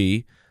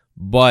PG,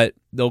 but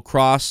they'll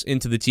cross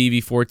into the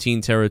TV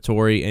 14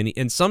 territory,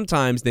 and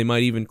sometimes they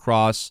might even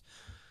cross,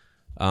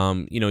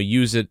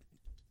 use it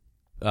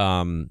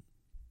on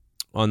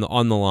the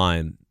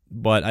line.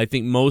 But I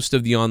think most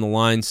of the on the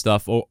line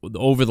stuff,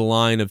 over the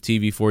line of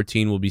TV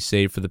 14, will be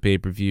saved for the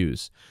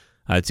pay-per-views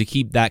to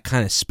keep that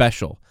kind of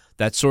special.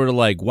 That's sort of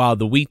like, wow,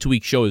 the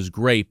week-to-week show is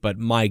great, but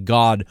my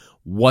God,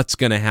 what's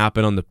going to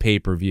happen on the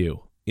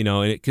pay-per-view?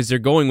 Because they're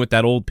going with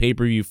that old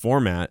pay-per-view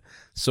format.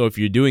 So if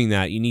you're doing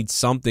that, you need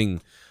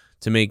something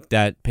to make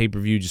that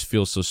pay-per-view just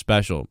feel so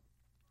special.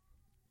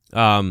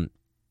 Anod,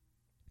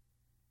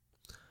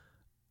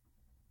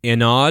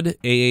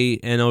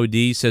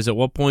 A-A-N-O-D, says, at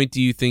what point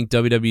do you think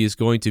WWE is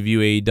going to view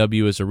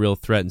AEW as a real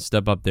threat and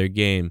step up their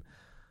game?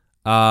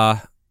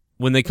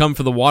 When they come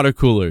for the water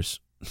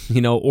coolers,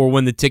 or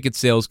when the ticket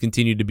sales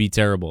continue to be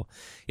terrible.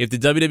 If the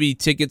WWE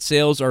ticket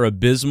sales are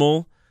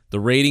abysmal, the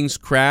ratings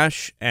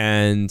crash,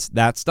 and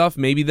that stuff,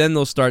 maybe then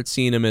they'll start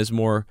seeing them as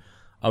more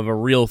of a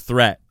real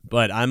threat.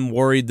 But I'm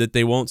worried that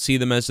they won't see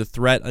them as a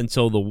threat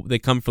until they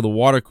come for the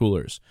water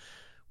coolers,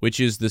 which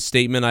is the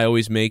statement I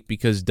always make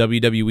because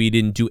WWE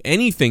didn't do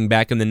anything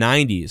back in the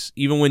 90s.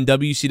 Even when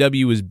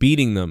WCW was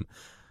beating them,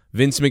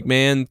 Vince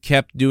McMahon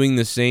kept doing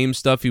the same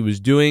stuff he was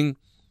doing,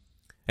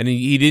 and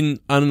he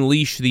didn't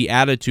unleash the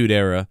Attitude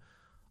Era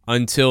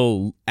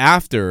until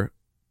after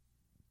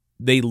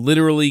they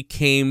literally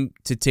came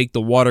to take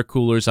the water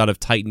coolers out of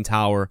Titan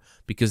Tower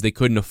because they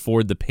couldn't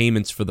afford the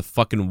payments for the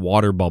fucking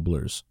water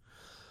bubblers.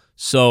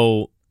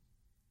 So,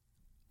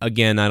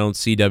 again, I don't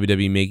see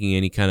WWE making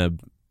any kind of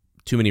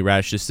too many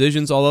rash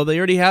decisions, although they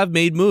already have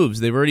made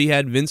moves. They've already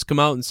had Vince come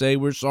out and say,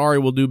 we're sorry,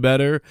 we'll do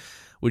better,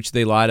 which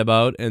they lied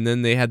about. And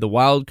then they had the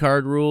wild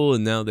card rule,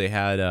 and now they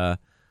had, the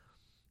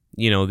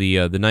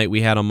night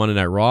we had on Monday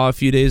Night Raw a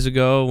few days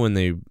ago when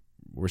they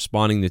were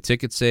spawning the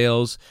ticket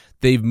sales.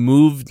 They've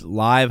moved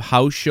live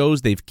house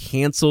shows. They've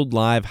canceled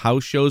live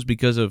house shows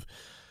because of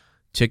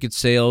ticket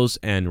sales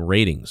and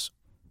ratings.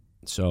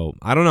 So,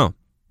 I don't know.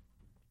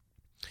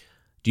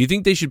 Do you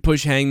think they should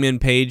push Hangman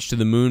Page to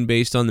the moon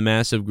based on the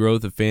massive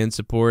growth of fan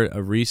support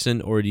of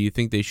recent, or do you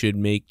think they should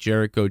make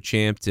Jericho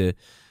champ to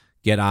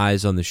get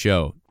eyes on the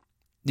show?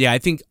 Yeah, I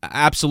think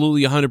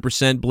absolutely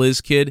 100%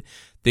 Blizz Kid.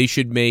 They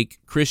should make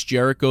Chris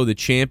Jericho the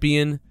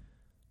champion,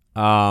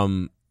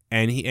 and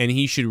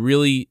he should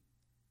really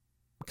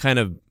kind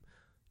of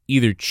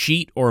either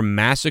cheat or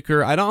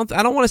massacre. I don't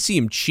want to see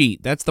him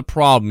cheat. That's the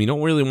problem. You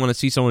don't really want to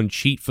see someone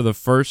cheat for the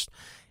first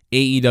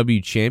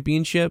AEW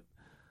championship.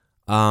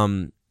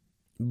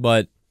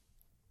 But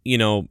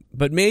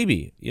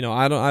maybe,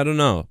 I don't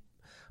know.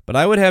 But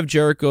I would have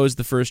Jericho as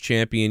the first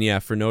champion, yeah,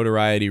 for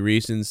notoriety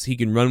reasons. He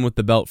can run with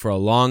the belt for a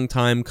long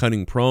time,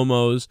 cutting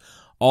promos,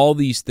 all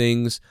these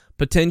things,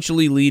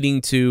 potentially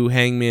leading to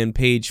Hangman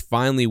Page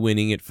finally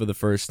winning it for the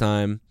first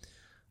time.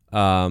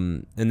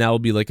 and that will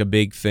be like a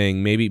big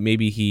thing.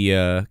 Maybe he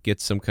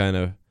gets some kind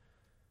of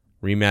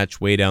rematch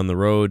way down the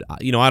road. I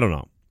don't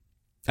know.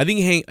 I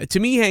think to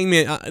me,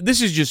 Hangman. This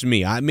is just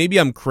me. Maybe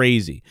I'm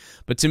crazy,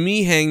 but to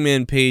me,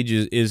 Hangman Page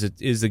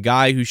is the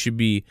guy who should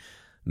be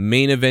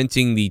main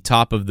eventing the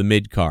top of the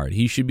mid card.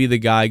 He should be the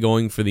guy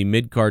going for the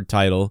mid card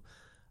title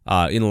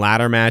in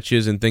ladder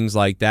matches and things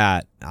like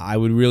that. I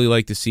would really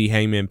like to see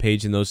Hangman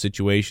Page in those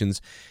situations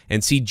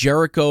and see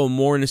Jericho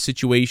more in a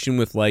situation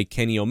with like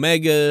Kenny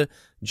Omega,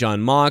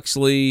 Jon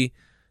Moxley,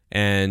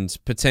 and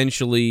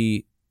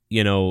potentially,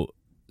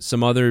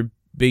 some other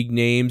big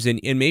names, and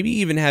maybe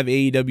even have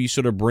AEW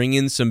sort of bring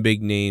in some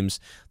big names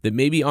that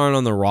maybe aren't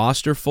on the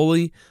roster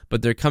fully,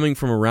 but they're coming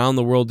from around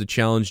the world to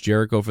challenge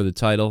Jericho for the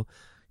title,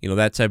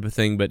 that type of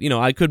thing. But,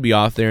 I could be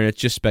off there, and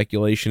it's just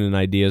speculation and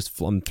ideas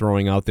I'm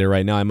throwing out there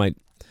right now. I might,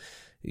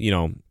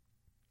 a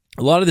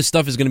lot of this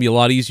stuff is going to be a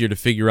lot easier to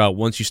figure out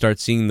once you start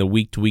seeing the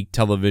week-to-week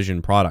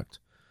television product.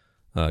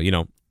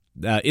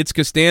 It's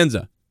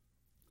Costanza.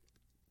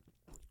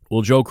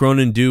 Will Joe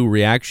Cronin do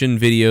reaction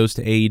videos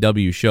to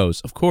AEW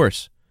shows? Of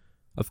course.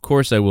 Of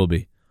course I will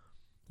be.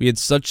 We had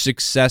such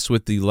success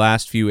with the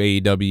last few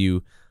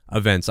AEW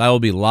events. I will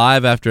be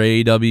live after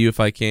AEW if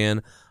I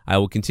can. I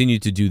will continue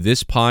to do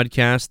this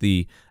podcast,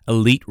 the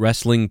Elite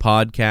Wrestling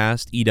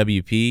Podcast,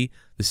 EWP.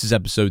 This is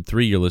episode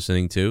 3 you're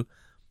listening to.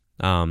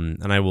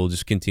 And I will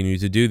just continue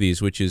to do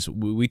these, which is,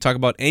 we talk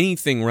about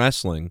anything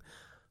wrestling,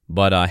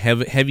 but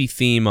heavy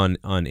theme on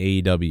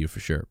AEW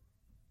for sure.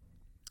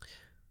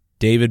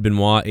 David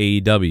Benoit,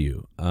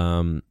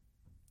 AEW.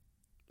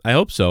 I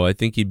hope so. I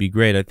think he'd be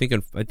great. I think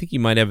he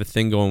might have a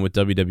thing going with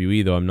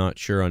WWE, though I'm not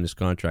sure on his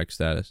contract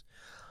status.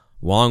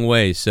 Long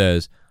Way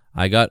says,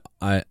 I got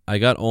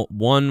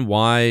one.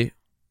 Why?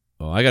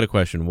 Oh, I got a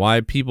question. Why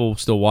are people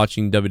still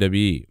watching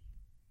WWE?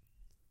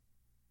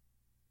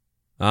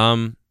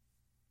 I'm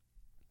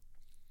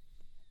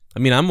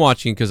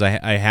watching because I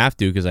have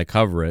to, because I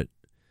cover it.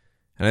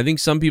 And I think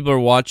some people are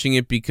watching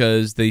it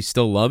because they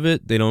still love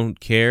it. They don't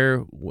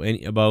care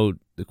about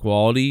the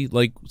quality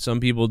like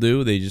some people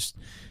do. They just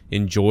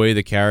enjoy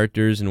the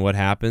characters and what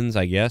happens,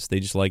 I guess.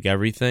 They just like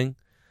everything.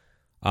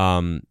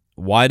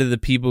 Why do the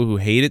people who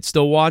hate it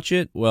still watch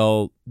it?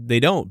 Well, they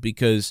don't,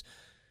 because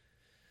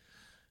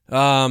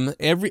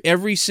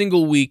every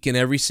single week and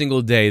every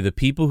single day, the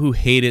people who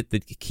hate it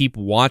that keep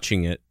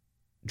watching it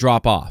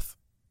drop off.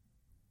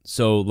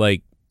 So,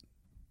 like,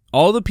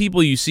 all the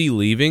people you see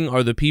leaving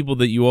are the people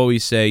that you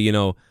always say,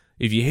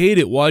 if you hate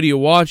it, why do you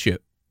watch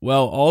it?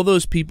 Well, all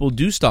those people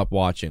do stop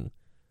watching,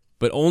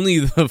 but only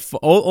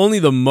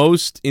the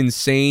most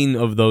insane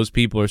of those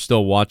people are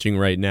still watching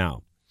right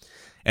now.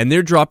 And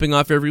they're dropping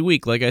off every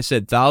week. Like I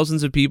said,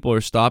 thousands of people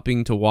are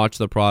stopping to watch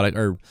the product,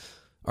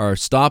 or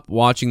stop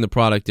watching the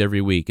product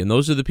every week. And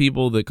those are the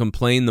people that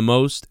complain the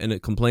most,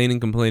 and complain.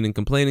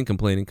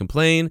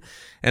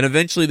 And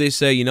eventually they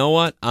say, you know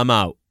what? I'm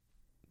out.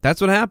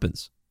 That's what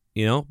happens.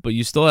 But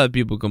you still have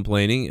people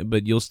complaining,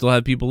 but you'll still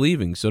have people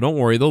leaving. So don't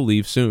worry, they'll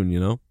leave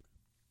soon,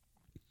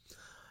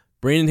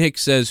 Brandon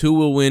Hicks says, who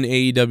will win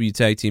AEW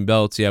Tag Team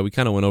belts? Yeah, we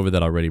kind of went over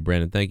that already,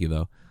 Brandon. Thank you,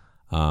 though.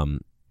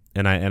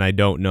 And I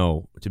don't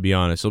know, to be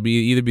honest. It'll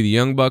either be the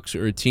Young Bucks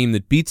or a team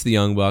that beats the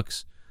Young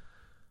Bucks.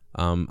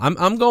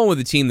 I'm going with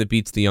a team that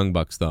beats the Young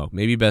Bucks, though.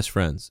 Maybe Best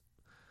Friends.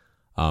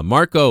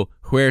 Marco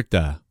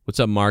Huerta. What's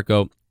up,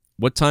 Marco?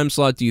 What time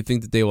slot do you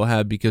think that they will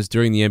have? Because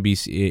during the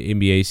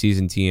NBA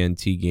season,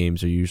 TNT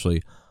games are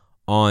usually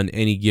on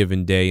any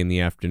given day in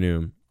the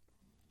afternoon.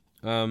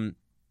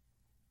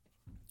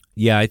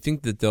 Yeah, I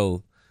think that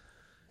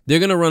they're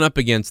going to run up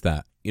against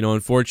that.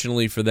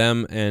 Unfortunately for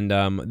them, and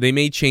they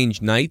may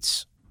change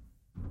nights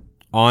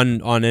on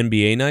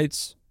NBA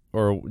nights,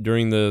 or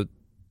during the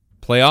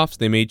playoffs,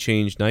 they may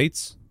change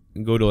nights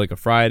and go to like a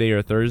Friday or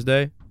a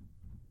Thursday.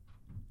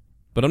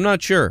 But I'm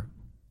not sure.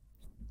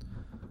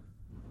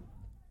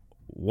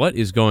 What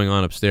is going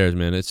on upstairs,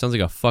 man? It sounds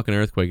like a fucking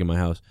earthquake in my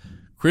house.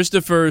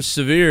 Christopher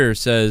Severe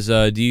says,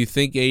 do you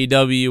think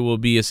AEW will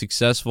be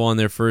successful on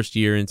their first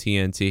year in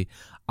TNT?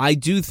 I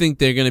do think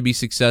they're going to be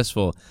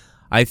successful.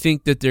 I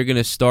think that they're going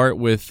to start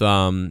with,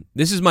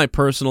 this is my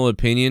personal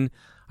opinion,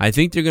 I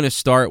think they're going to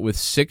start with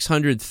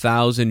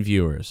 600,000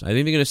 viewers. I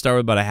think they're going to start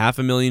with about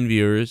 500,000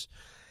 viewers.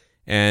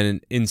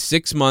 And in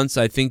 6 months,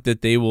 I think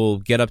that they will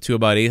get up to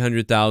about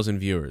 800,000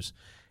 viewers.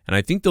 And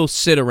I think they'll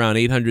sit around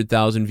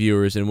 800,000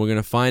 viewers, and we're going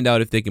to find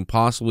out if they can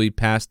possibly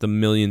pass the 1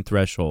 million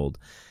threshold.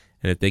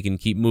 And if they can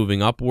keep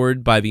moving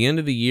upward, by the end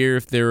of the year,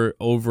 if they're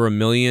over 1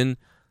 million,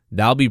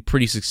 that'll be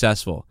pretty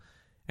successful.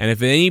 And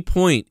if at any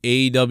point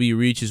AEW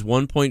reaches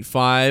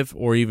 1.5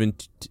 or even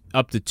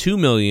up to 2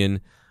 million,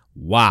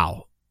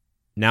 wow,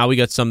 now we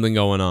got something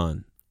going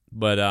on.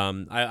 But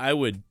I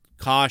would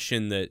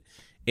caution that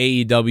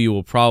AEW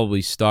will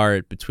probably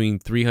start between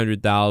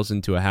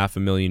 300,000 to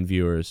 500,000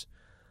 viewers.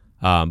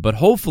 But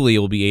hopefully it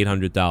will be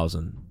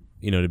 800,000,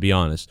 to be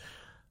honest.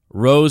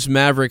 Rose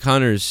Maverick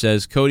Hunters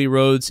says, Cody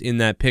Rhodes in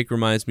that pic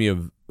reminds me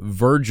of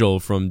Virgil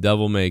from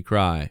Devil May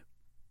Cry.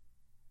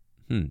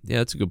 Yeah,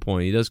 that's a good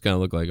point. He does kind of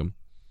look like him.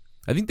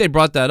 I think they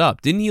brought that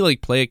up. Didn't he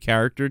play a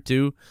character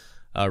too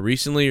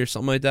recently or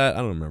something like that. I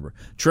don't remember.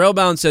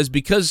 Trailbound says,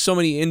 because so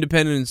many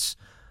independents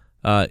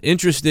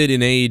interested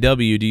in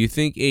AEW, do you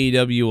think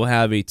AEW will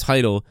have a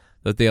title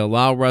that they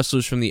allow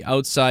wrestlers from the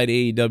outside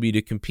AEW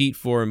to compete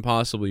for and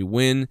possibly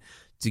win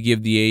to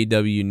give the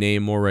AEW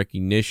name more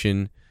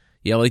recognition?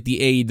 Yeah, like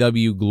the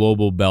AEW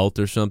Global Belt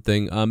or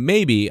something.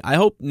 Maybe. I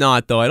hope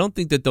not, though. I don't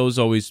think that those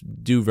always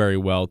do very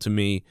well to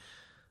me.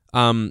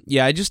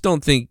 Yeah, I just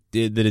don't think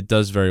that it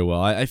does very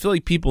well. I feel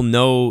like people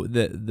know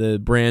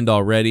the brand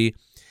already.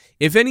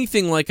 If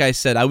anything, like I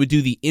said, I would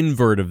do the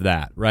invert of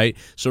that, right?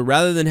 So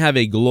rather than have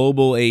a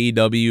global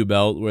AEW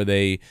belt where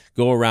they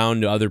go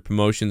around to other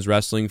promotions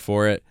wrestling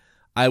for it,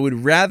 I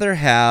would rather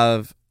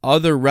have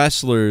other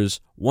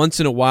wrestlers once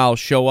in a while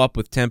show up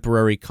with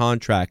temporary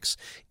contracts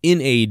in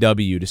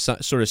AEW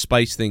to sort of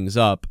spice things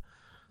up.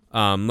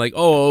 Like,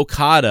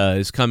 Okada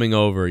is coming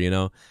over,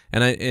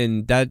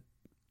 and that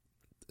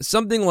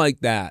something like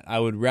that. I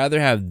would rather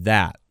have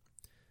that.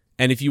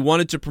 And if you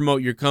wanted to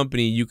promote your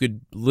company, you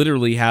could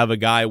literally have a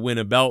guy win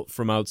a belt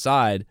from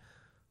outside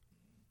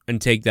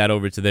and take that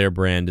over to their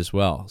brand as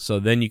well. So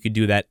then you could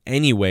do that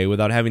anyway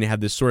without having to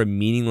have this sort of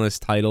meaningless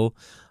title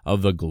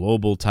of the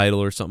global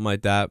title or something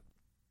like that.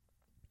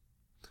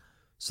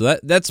 So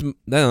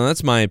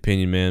that's my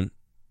opinion,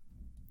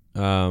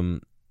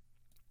 man.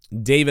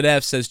 David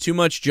F. says, too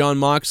much Jon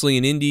Moxley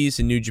in Indies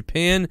and New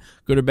Japan.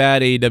 Good or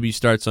bad, AEW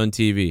starts on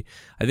TV.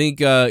 I think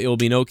it will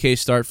be an okay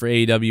start for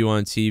AEW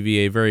on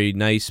TV. A very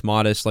nice,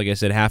 modest, like I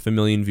said,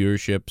 500,000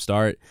 viewership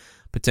start.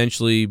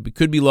 Potentially, it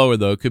could be lower,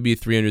 though. It could be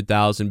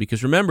 300,000.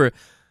 Because remember,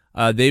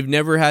 they've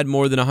never had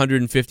more than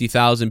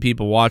 150,000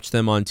 people watch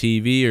them on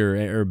TV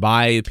or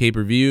buy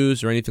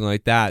pay-per-views or anything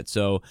like that.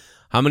 So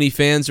how many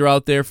fans are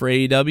out there for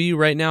AEW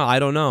right now? I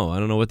don't know. I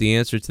don't know what the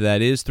answer to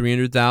that is.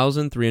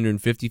 300,000,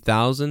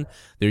 350,000.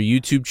 Their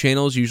YouTube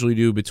channels usually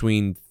do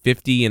between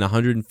 50 and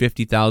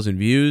 150,000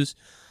 views.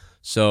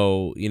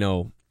 So,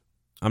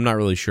 I'm not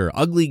really sure.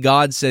 Ugly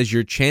God says,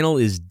 your channel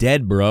is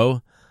dead,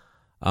 bro.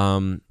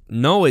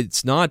 No,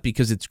 it's not,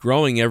 because it's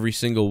growing every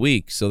single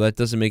week. So that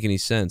doesn't make any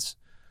sense.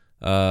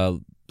 I'll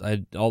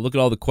look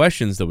at all the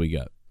questions that we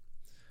got.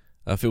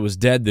 If it was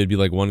dead, there'd be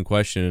like one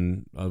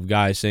question of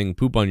guys saying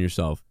poop on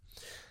yourself.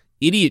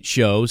 Idiot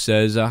Show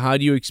says, how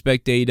do you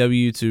expect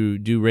AEW to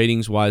do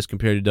ratings-wise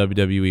compared to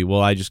WWE? Well,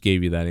 I just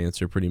gave you that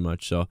answer pretty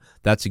much, so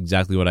that's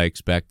exactly what I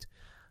expect.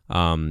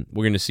 We're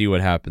going to see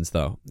what happens,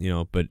 though.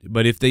 But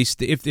if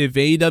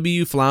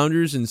AEW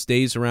flounders and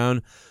stays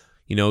around,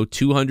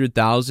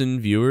 200,000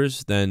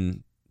 viewers,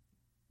 then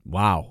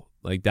wow,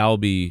 like that will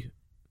be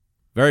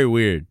very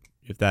weird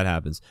if that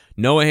happens.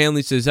 Noah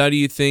Hanley says, how do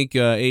you think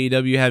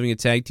AEW having a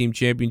tag team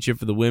championship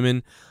for the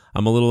women?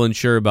 I'm a little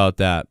unsure about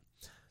that.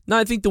 No,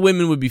 I think the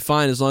women would be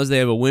fine as long as they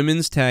have a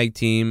women's tag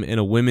team and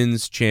a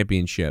women's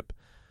championship.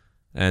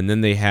 And then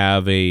they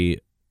have a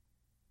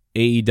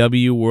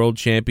AEW World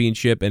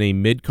Championship and a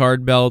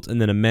mid-card belt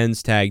and then a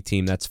men's tag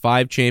team. That's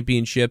 5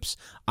 championships.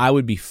 I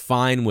would be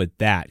fine with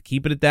that.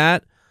 Keep it at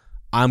that.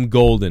 I'm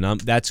golden.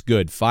 That's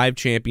good. 5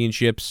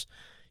 championships.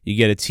 You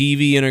get a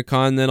TV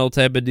Intercontinental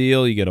type of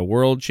deal. You get a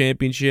World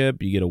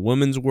Championship. You get a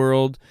Women's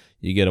World.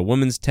 You get a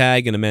women's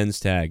tag and a men's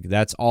tag.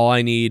 That's all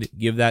I need.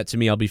 Give that to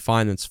me. I'll be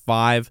fine. That's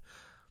 5.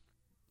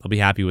 I'll be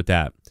happy with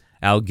that.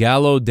 Al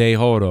Gallo de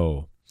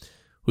Horo.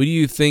 Who do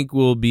you think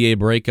will be a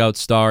breakout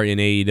star in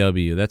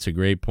AEW? That's a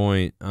great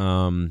point.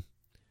 I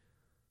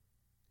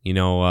don't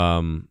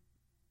know.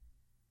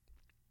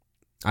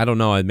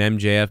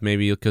 MJF,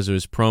 maybe because of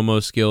his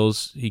promo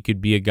skills. He could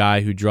be a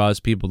guy who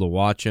draws people to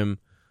watch him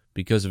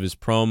because of his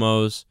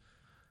promos.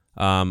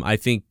 I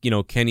think,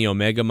 Kenny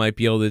Omega might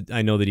be able to.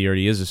 I know that he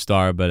already is a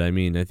star, but I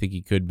think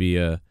he could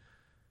be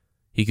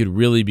he could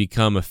really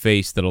become a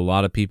face that a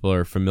lot of people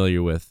are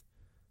familiar with.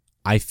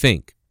 I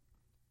think.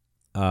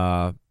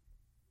 A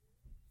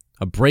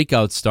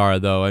breakout star,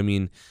 though.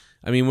 When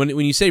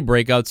you say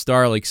breakout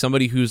star, like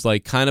somebody who's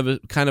like kind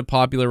of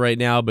popular right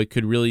now, but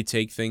could really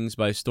take things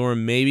by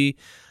storm, maybe.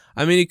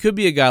 It could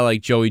be a guy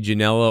like Joey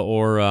Janela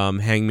or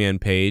Hangman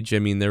Page.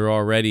 They're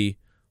already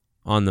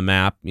on the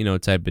map,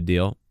 type of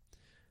deal.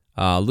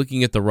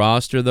 Looking at the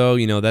roster,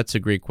 though, that's a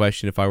great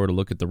question. If I were to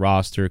look at the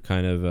roster,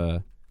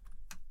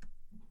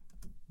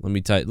 let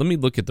me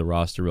look at the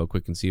roster real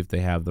quick and see if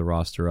they have the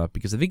roster up,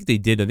 because I think they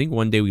did. I think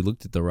one day we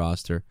looked at the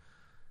roster.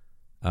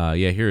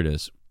 Yeah, here it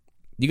is.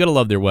 You got to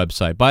love their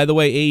website. By the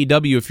way,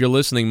 AEW, if you're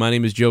listening, my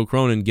name is Joe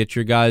Cronin. Get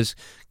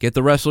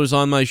the wrestlers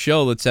on my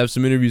show. Let's have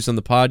some interviews on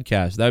the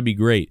podcast. That'd be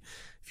great.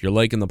 If you're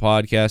liking the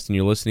podcast and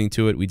you're listening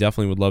to it, we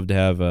definitely would love to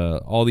have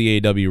all the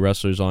AEW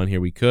wrestlers on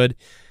here. We could.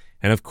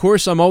 And, of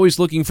course, I'm always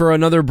looking for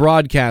another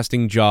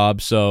broadcasting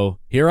job, so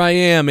here I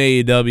am,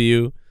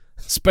 AEW,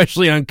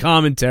 especially on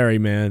commentary,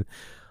 man.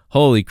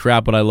 Holy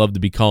crap, would I love to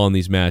be calling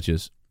these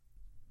matches.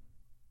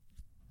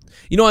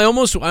 I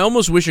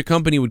almost wish a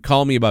company would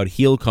call me about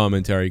heel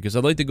commentary, because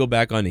I'd like to go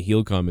back on to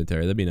heel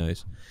commentary. That'd be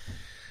nice.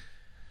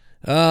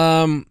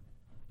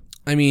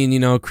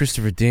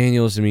 Christopher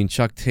Daniels,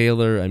 Chuck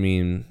Taylor,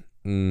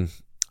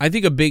 I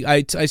think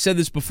I said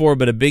this before,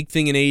 but a big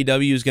thing in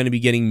AEW is going to be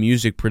getting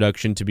music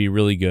production to be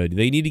really good.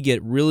 They need to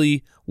get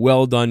really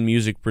well done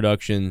music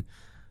production,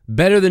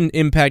 better than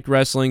Impact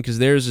Wrestling, because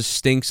theirs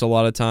stinks a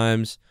lot of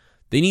times.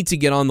 They need to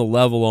get on the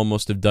level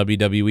almost of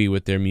WWE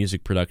with their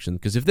music production,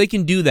 because if they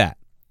can do that,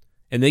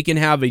 and they can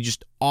have a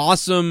just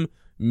awesome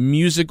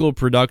musical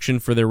production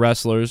for their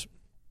wrestlers,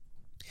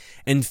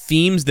 and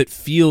themes that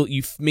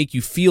make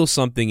you feel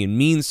something and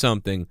mean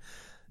something,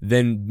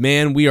 then,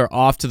 man, we are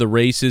off to the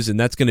races, and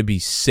that's going to be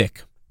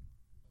sick.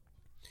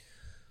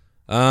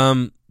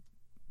 But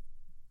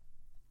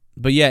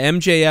yeah,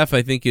 MJF,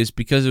 I think, is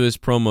because of his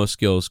promo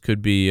skills,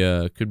 could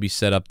be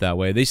set up that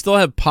way. They still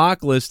have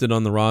Pac listed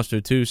on the roster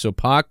too, so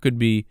Pac could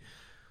be,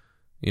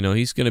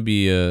 he's going to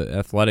be a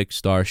athletic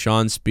star.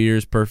 Sean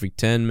Spears, Perfect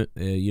 10,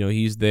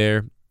 he's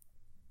there.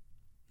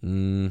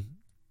 I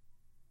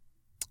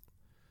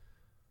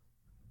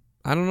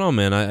don't know,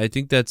 man. I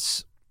think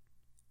that's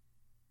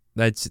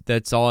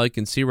all I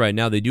can see right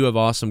now. They do have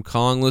Awesome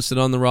Kong listed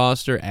on the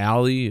roster.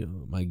 Allie,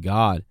 oh my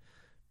God.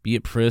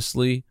 Beat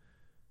Priestley.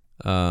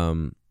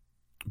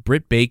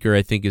 Britt Baker,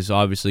 I think, is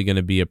obviously going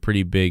to be a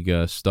pretty big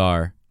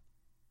star.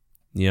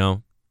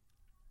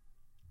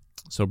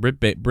 So Britt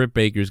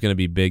Baker is going to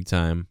be big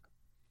time.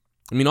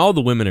 I mean, all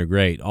the women are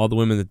great. All the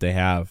women that they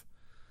have.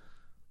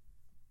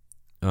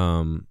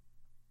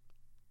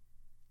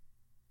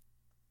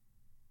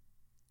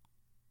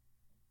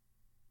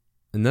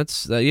 And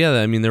that's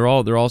I mean, they're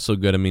all so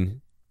good. I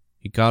mean,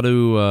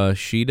 Hikaru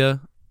Shida,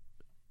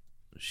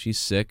 she's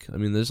sick. I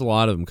mean, there's a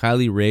lot of them.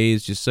 Kylie Ray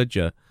is just such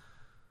a.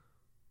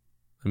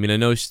 I mean, I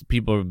know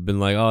people have been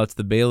like, "Oh, it's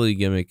the Bayley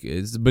gimmick,"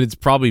 but it's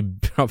probably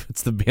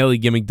it's the Bayley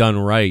gimmick done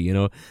right.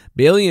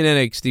 Bayley in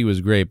NXT was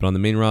great, but on the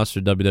main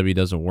roster, WWE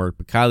doesn't work.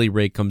 But Kylie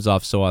Ray comes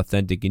off so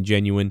authentic and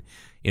genuine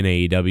in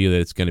AEW that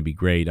it's going to be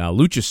great.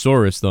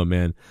 Luchasaurus, though,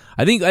 man,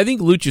 I think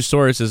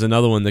Luchasaurus is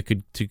another one that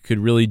could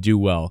really do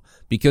well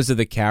because of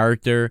the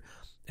character,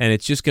 and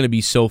it's just going to be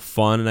so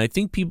fun. And I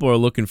think people are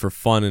looking for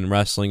fun in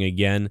wrestling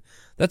again.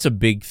 That's a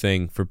big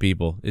thing for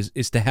people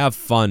is to have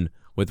fun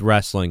with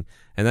wrestling,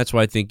 and that's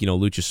why I think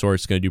Luchasaurus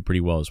is going to do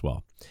pretty well as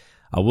well.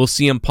 Will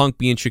CM Punk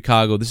be in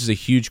Chicago? This is a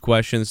huge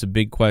question. It's a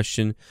big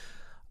question.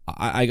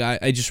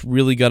 I just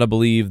really got to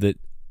believe that.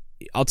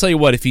 I'll tell you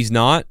what, if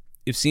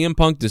CM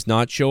Punk does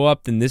not show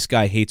up, then this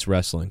guy hates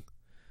wrestling.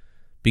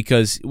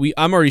 Because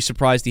I'm already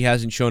surprised he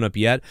hasn't shown up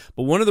yet.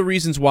 But one of the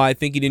reasons why I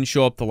think he didn't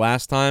show up the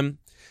last time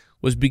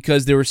was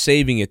because they were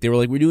saving it. They were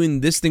like, we're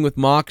doing this thing with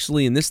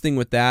Moxley and this thing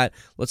with that.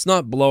 Let's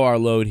not blow our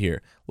load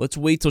here. Let's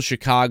wait till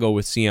Chicago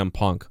with CM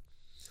Punk.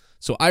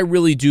 So I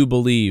really do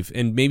believe,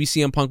 and maybe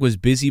CM Punk was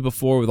busy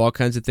before with all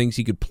kinds of things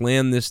he could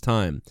plan this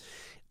time.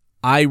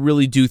 I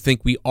really do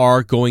think we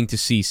are going to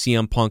see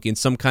CM Punk in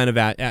some kind of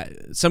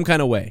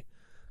way.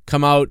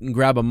 Come out and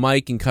grab a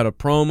mic and cut a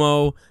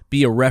promo,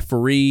 be a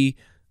referee,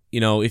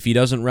 if he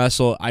doesn't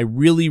wrestle. I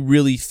really,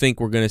 really think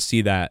we're going to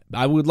see that.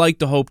 I would like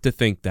to hope to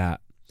think that.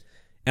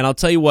 And I'll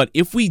tell you what,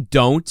 if we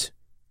don't,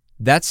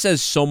 that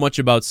says so much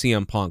about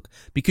CM Punk.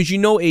 Because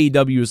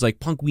AEW is like,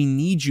 Punk, we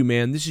need you,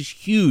 man. This is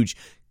huge.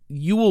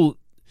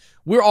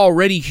 We're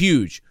already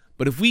huge.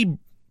 But if we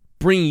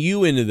bring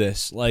you into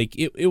this, like,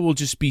 it will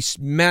just be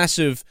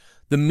massive.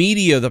 The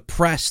media, the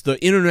press, the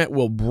internet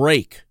will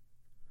break.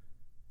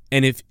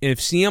 And if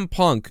CM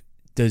Punk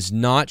does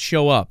not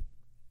show up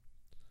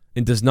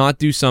and does not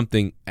do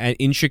something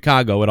in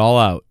Chicago at All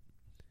Out,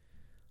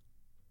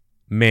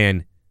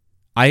 man,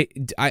 I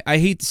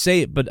hate to say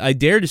it, but I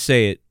dare to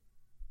say it,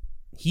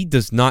 he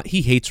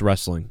hates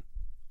wrestling.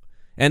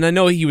 And I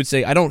know he would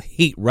say, I don't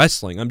hate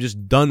wrestling, I'm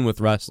just done with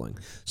wrestling.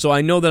 So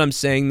I know that I'm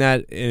saying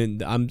that,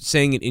 and I'm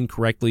saying it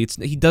incorrectly.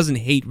 He doesn't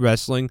hate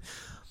wrestling,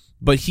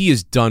 but he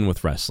is done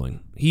with wrestling.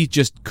 He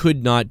just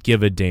could not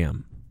give a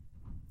damn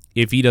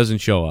if he doesn't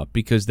show up,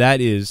 because that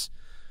is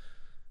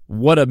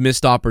what a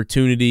missed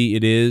opportunity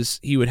it is.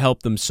 He would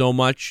help them so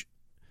much,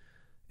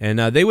 and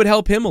they would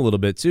help him a little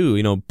bit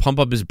too, pump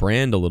up his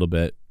brand a little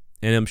bit,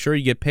 and I'm sure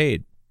you get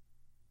paid.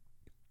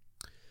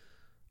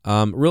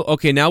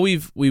 Okay, now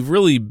we've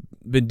really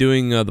been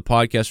doing the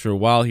podcast for a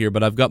while here,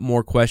 but I've got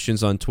more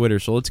questions on Twitter,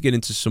 so let's get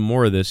into some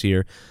more of this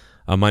here.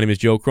 My name is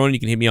Joe Cronin. You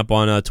can hit me up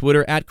on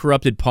Twitter at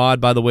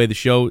CorruptedPod. By the way, the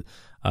show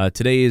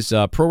today is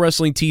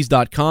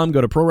ProWrestlingTees.com.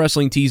 Go to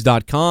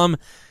ProWrestlingTees.com.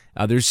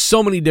 There's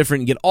so many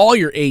different. Get all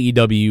your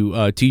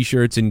AEW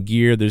t-shirts and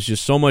gear. There's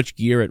just so much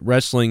gear at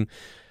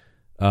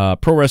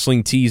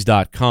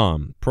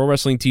ProWrestlingTees.com.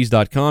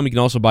 ProWrestlingTees.com. You can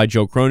also buy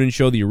Joe Cronin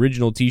Show, the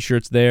original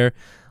t-shirts there,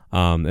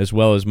 as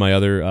well as my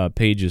other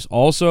pages.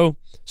 Also,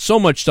 so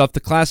much stuff. The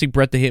classic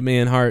Bret the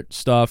Hitman Hart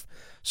stuff.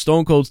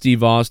 Stone Cold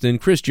Steve Austin,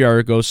 Chris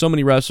Jericho, so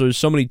many wrestlers,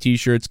 so many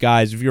t-shirts.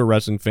 Guys, if you're a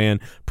wrestling fan,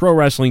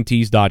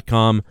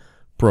 ProWrestlingTees.com.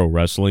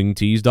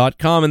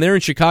 ProWrestlingTees.com. And they're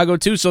in Chicago,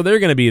 too, so they're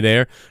going to be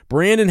there.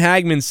 Brandon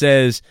Hagman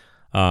says,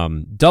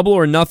 Double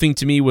or Nothing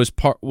to me was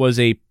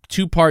a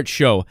two-part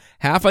show.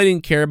 Half I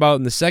didn't care about,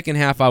 and the second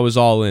half I was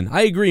all in.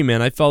 I agree,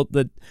 man. I felt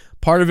that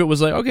part of it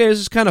was like, okay, this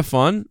is kind of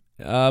fun.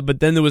 But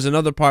then there was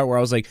another part where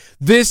I was like,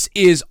 this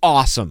is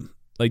awesome.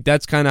 Like,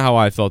 that's kind of how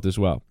I felt as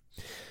well.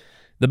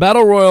 The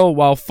Battle Royal,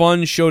 while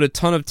fun, showed a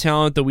ton of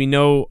talent that we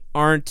know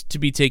aren't to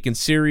be taken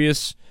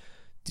serious.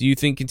 Do you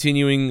think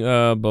continuing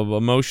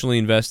emotionally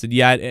invested?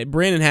 Yeah,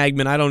 Brandon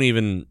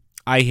Hagman,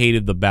 I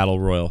hated the Battle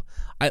Royal.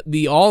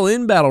 The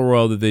All-In Battle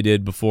Royal that they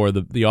did before,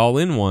 the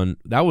All-In one,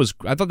 I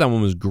thought that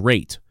one was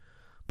great.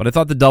 But I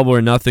thought the Double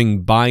or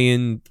Nothing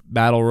buy-in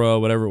Battle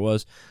Royal, whatever it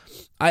was,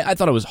 I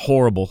thought it was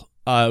horrible.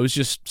 It was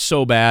just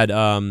so bad.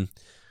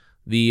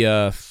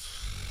 The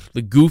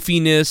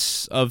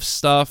goofiness of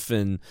stuff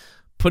and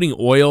putting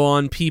oil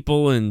on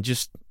people and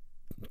just,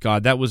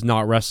 God, that was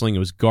not wrestling. It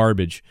was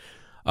garbage.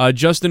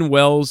 Justin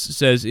Wells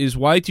says, is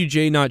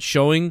Y2J not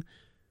showing,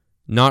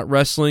 not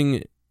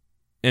wrestling,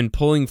 and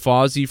pulling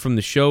Fozzy from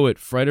the show at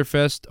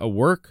Frighterfest a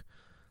work?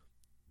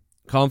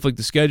 Conflict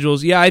of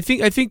schedules. Yeah, I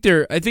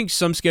think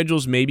some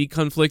schedules may be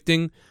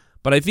conflicting,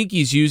 but I think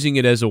he's using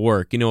it as a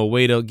work, a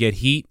way to get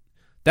heat.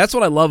 That's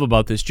what I love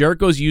about this.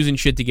 Jericho's using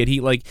shit to get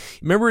heat. Like,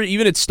 remember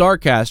even at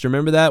StarCast,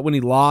 remember that when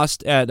he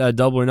lost at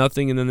Double or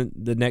Nothing, and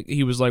then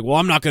he was like, well,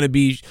 I'm not going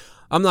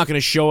to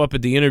show up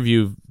at the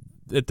interview,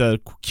 at the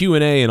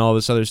Q&A and all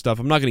this other stuff.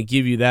 I'm not going to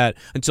give you that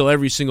until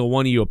every single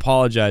one of you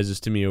apologizes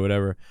to me or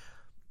whatever.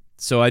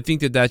 So I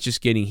think that's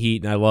just getting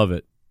heat, and I love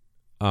it.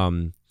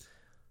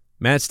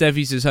 Matt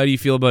Steffi says, how do you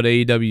feel about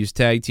AEW's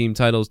tag team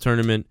titles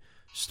tournament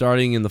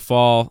starting in the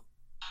fall?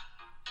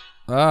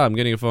 I'm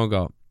getting a phone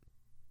call.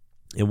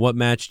 And what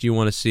match do you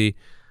want to see?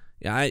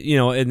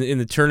 In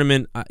the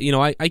tournament,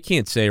 I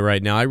can't say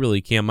right now. I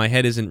really can't. My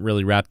head isn't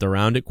really wrapped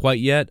around it quite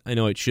yet. I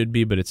know it should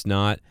be, but it's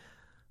not.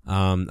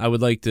 I'd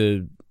like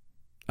to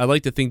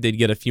think they'd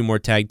get a few more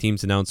tag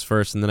teams announced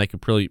first, and then I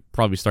could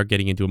probably start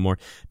getting into it more.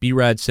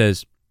 B-Rad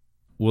says,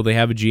 will they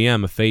have a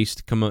GM, a face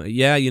to come on?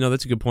 Yeah,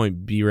 that's a good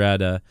point,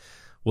 B-Rad.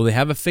 Will they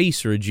have a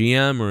face or a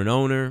GM or an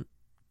owner?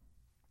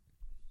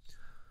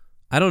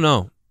 I don't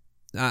know.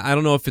 I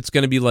don't know if it's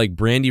going to be like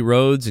Brandy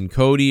Rhodes and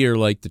Cody or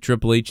like the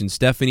Triple H and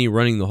Stephanie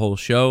running the whole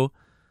show.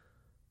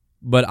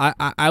 But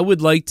I would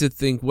like to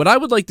think, what I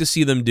would like to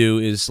see them do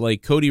is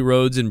like Cody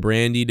Rhodes and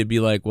Brandy to be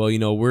like,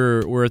 well,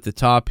 we're at the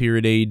top here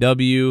at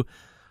AEW.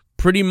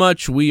 Pretty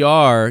much we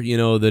are,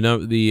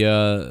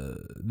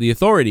 the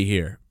authority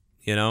here,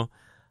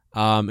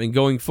 and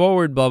going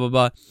forward, blah, blah,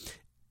 blah.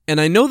 And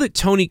I know that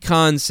Tony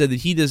Khan said that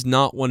he does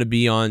not want to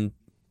be on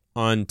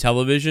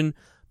television,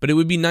 but it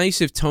would be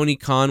nice if Tony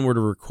Khan were to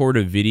record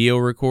a video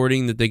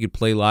recording that they could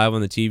play live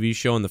on the TV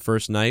show on the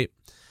first night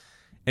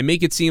and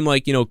make it seem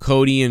like,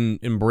 Cody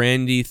and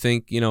Brandy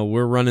think,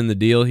 we're running the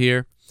deal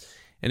here.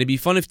 And it'd be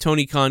fun if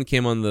Tony Khan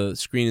came on the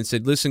screen and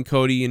said, listen,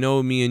 Cody,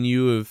 me and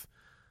you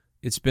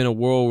it's been a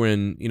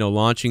whirlwind,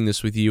 launching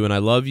this with you, and I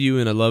love you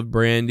and I love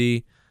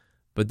Brandy.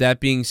 But that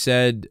being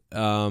said,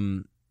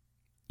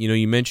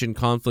 you mentioned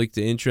conflict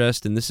of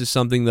interest, and this is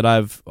something that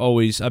I've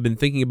been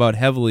thinking about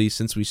heavily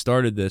since we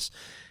started this.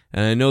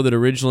 And I know that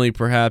originally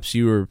perhaps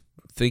you were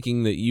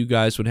thinking that you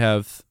guys would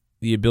have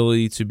the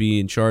ability to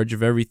be in charge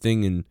of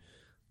everything and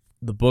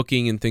the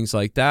booking and things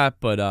like that,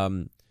 but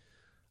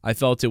I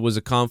felt it was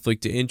a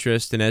conflict of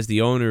interest, and as the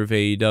owner of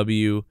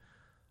AEW,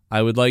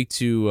 I would like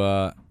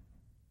to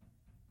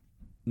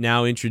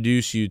now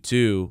introduce you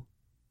to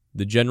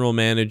the general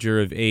manager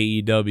of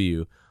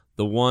AEW,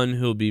 the one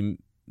who'll be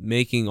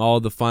making all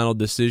the final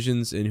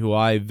decisions and who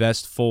I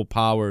vest full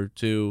power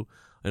to,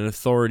 an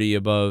authority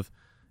above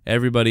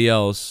everybody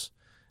else,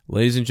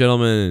 ladies and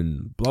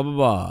gentlemen, blah, blah,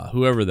 blah,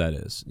 whoever that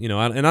is. And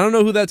I don't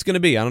know who that's going to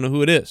be. I don't know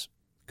who it is.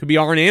 Could be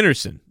Arn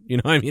Anderson.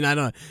 I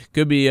don't,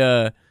 could be,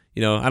 I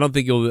don't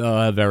think you'll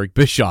have Eric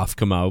Bischoff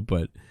come out,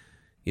 but,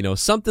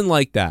 something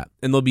like that.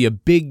 And there'll be a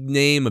big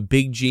name, a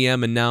big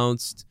GM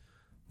announced,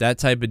 that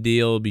type of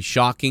deal. It'll be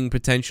shocking,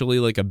 potentially,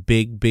 like a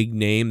big, big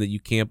name that you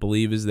can't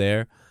believe is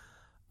there,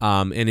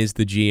 and is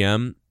the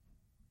GM.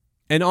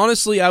 And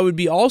honestly, I would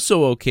be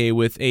also okay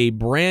with a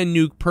brand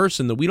new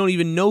person that we don't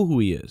even know who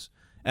he is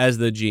as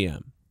the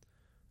GM.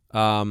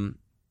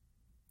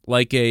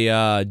 Like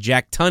a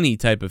Jack Tunney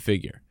type of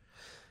figure.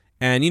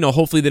 And,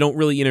 hopefully they don't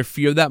really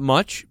interfere that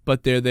much,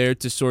 but they're there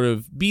to sort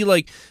of be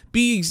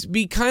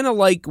kind of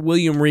like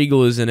William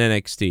Regal is in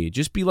NXT.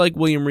 Just be like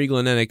William Regal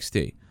in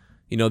NXT.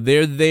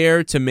 They're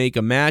there to make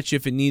a match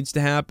if it needs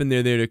to happen.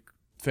 They're there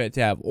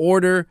to have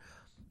order.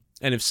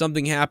 And if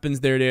something happens,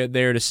 they're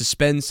there to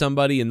suspend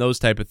somebody and those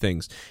type of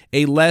things.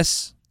 A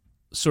less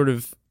sort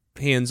of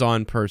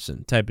hands-on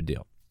person type of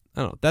deal.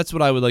 I don't know. That's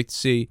what I would like to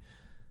see.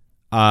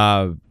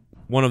 One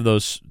of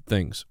those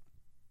things.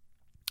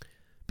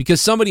 Because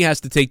somebody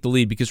has to take the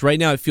lead. Because right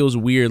now it feels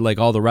weird, like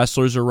all the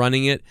wrestlers are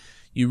running it.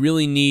 You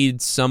really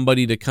need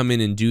somebody to come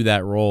in and do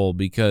that role.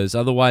 Because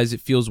otherwise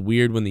it feels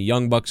weird when the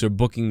Young Bucks are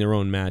booking their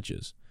own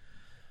matches.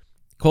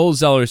 Cole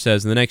Zeller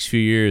says, in the next few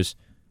years,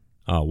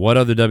 what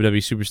other WWE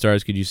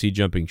superstars could you see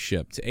jumping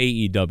ship to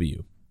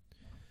AEW?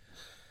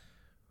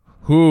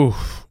 Whew.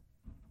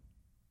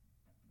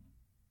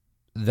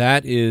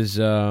 That is,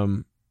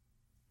 I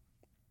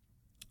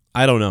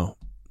don't know.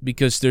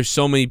 Because there's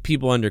so many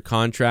people under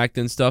contract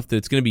and stuff that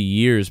it's going to be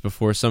years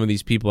before some of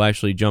these people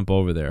actually jump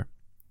over there.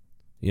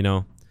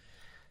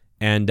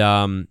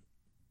 And,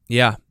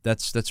 yeah,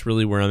 that's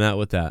really where I'm at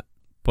with that.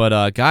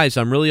 But guys,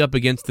 I'm really up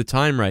against the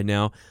time right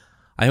now.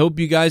 I hope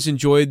you guys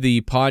enjoyed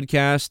the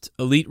podcast,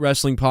 Elite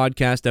Wrestling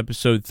Podcast,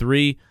 Episode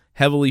 3,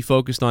 heavily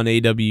focused on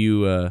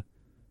AEW.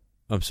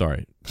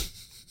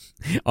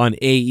 On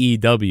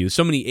AEW.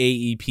 So many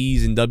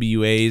AEPs and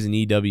WAs and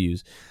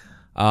EWs.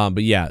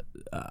 But yeah,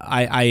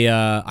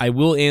 I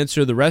will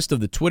answer the rest of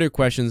the Twitter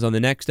questions on the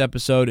next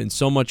episode and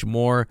so much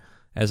more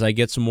as I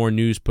get some more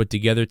news put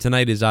together.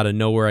 Tonight is out of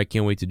nowhere. I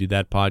can't wait to do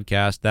that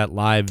podcast, that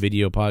live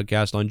video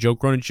podcast on Joe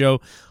Cronin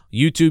Show,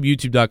 YouTube,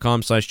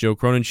 youtube.com/Joe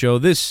Cronin Show.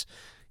 This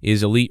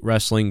is Elite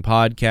Wrestling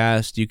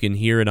Podcast. You can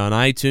hear it on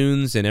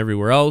iTunes and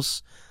everywhere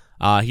else.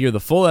 Hear the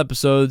full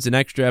episodes and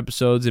extra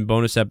episodes and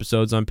bonus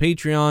episodes on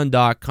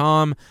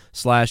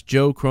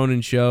patreon.com/Joe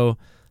Cronin Show.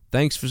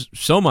 Thanks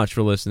so much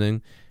for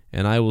listening,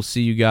 and I will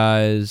see you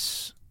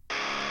guys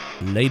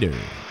later.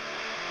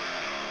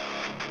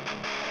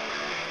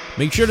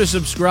 Make sure to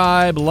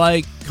subscribe,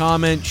 like,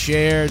 comment,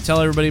 share,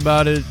 tell everybody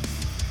about it.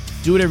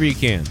 Do whatever you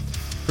can.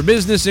 For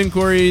business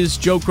inquiries,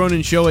 Joe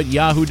Cronin Show at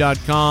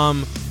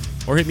yahoo.com,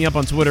 or hit me up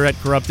on Twitter at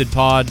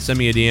CorruptedPod. Send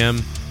me a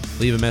DM.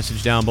 Leave a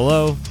message down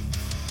below.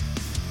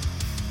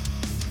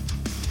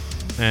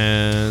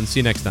 And see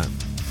you next time.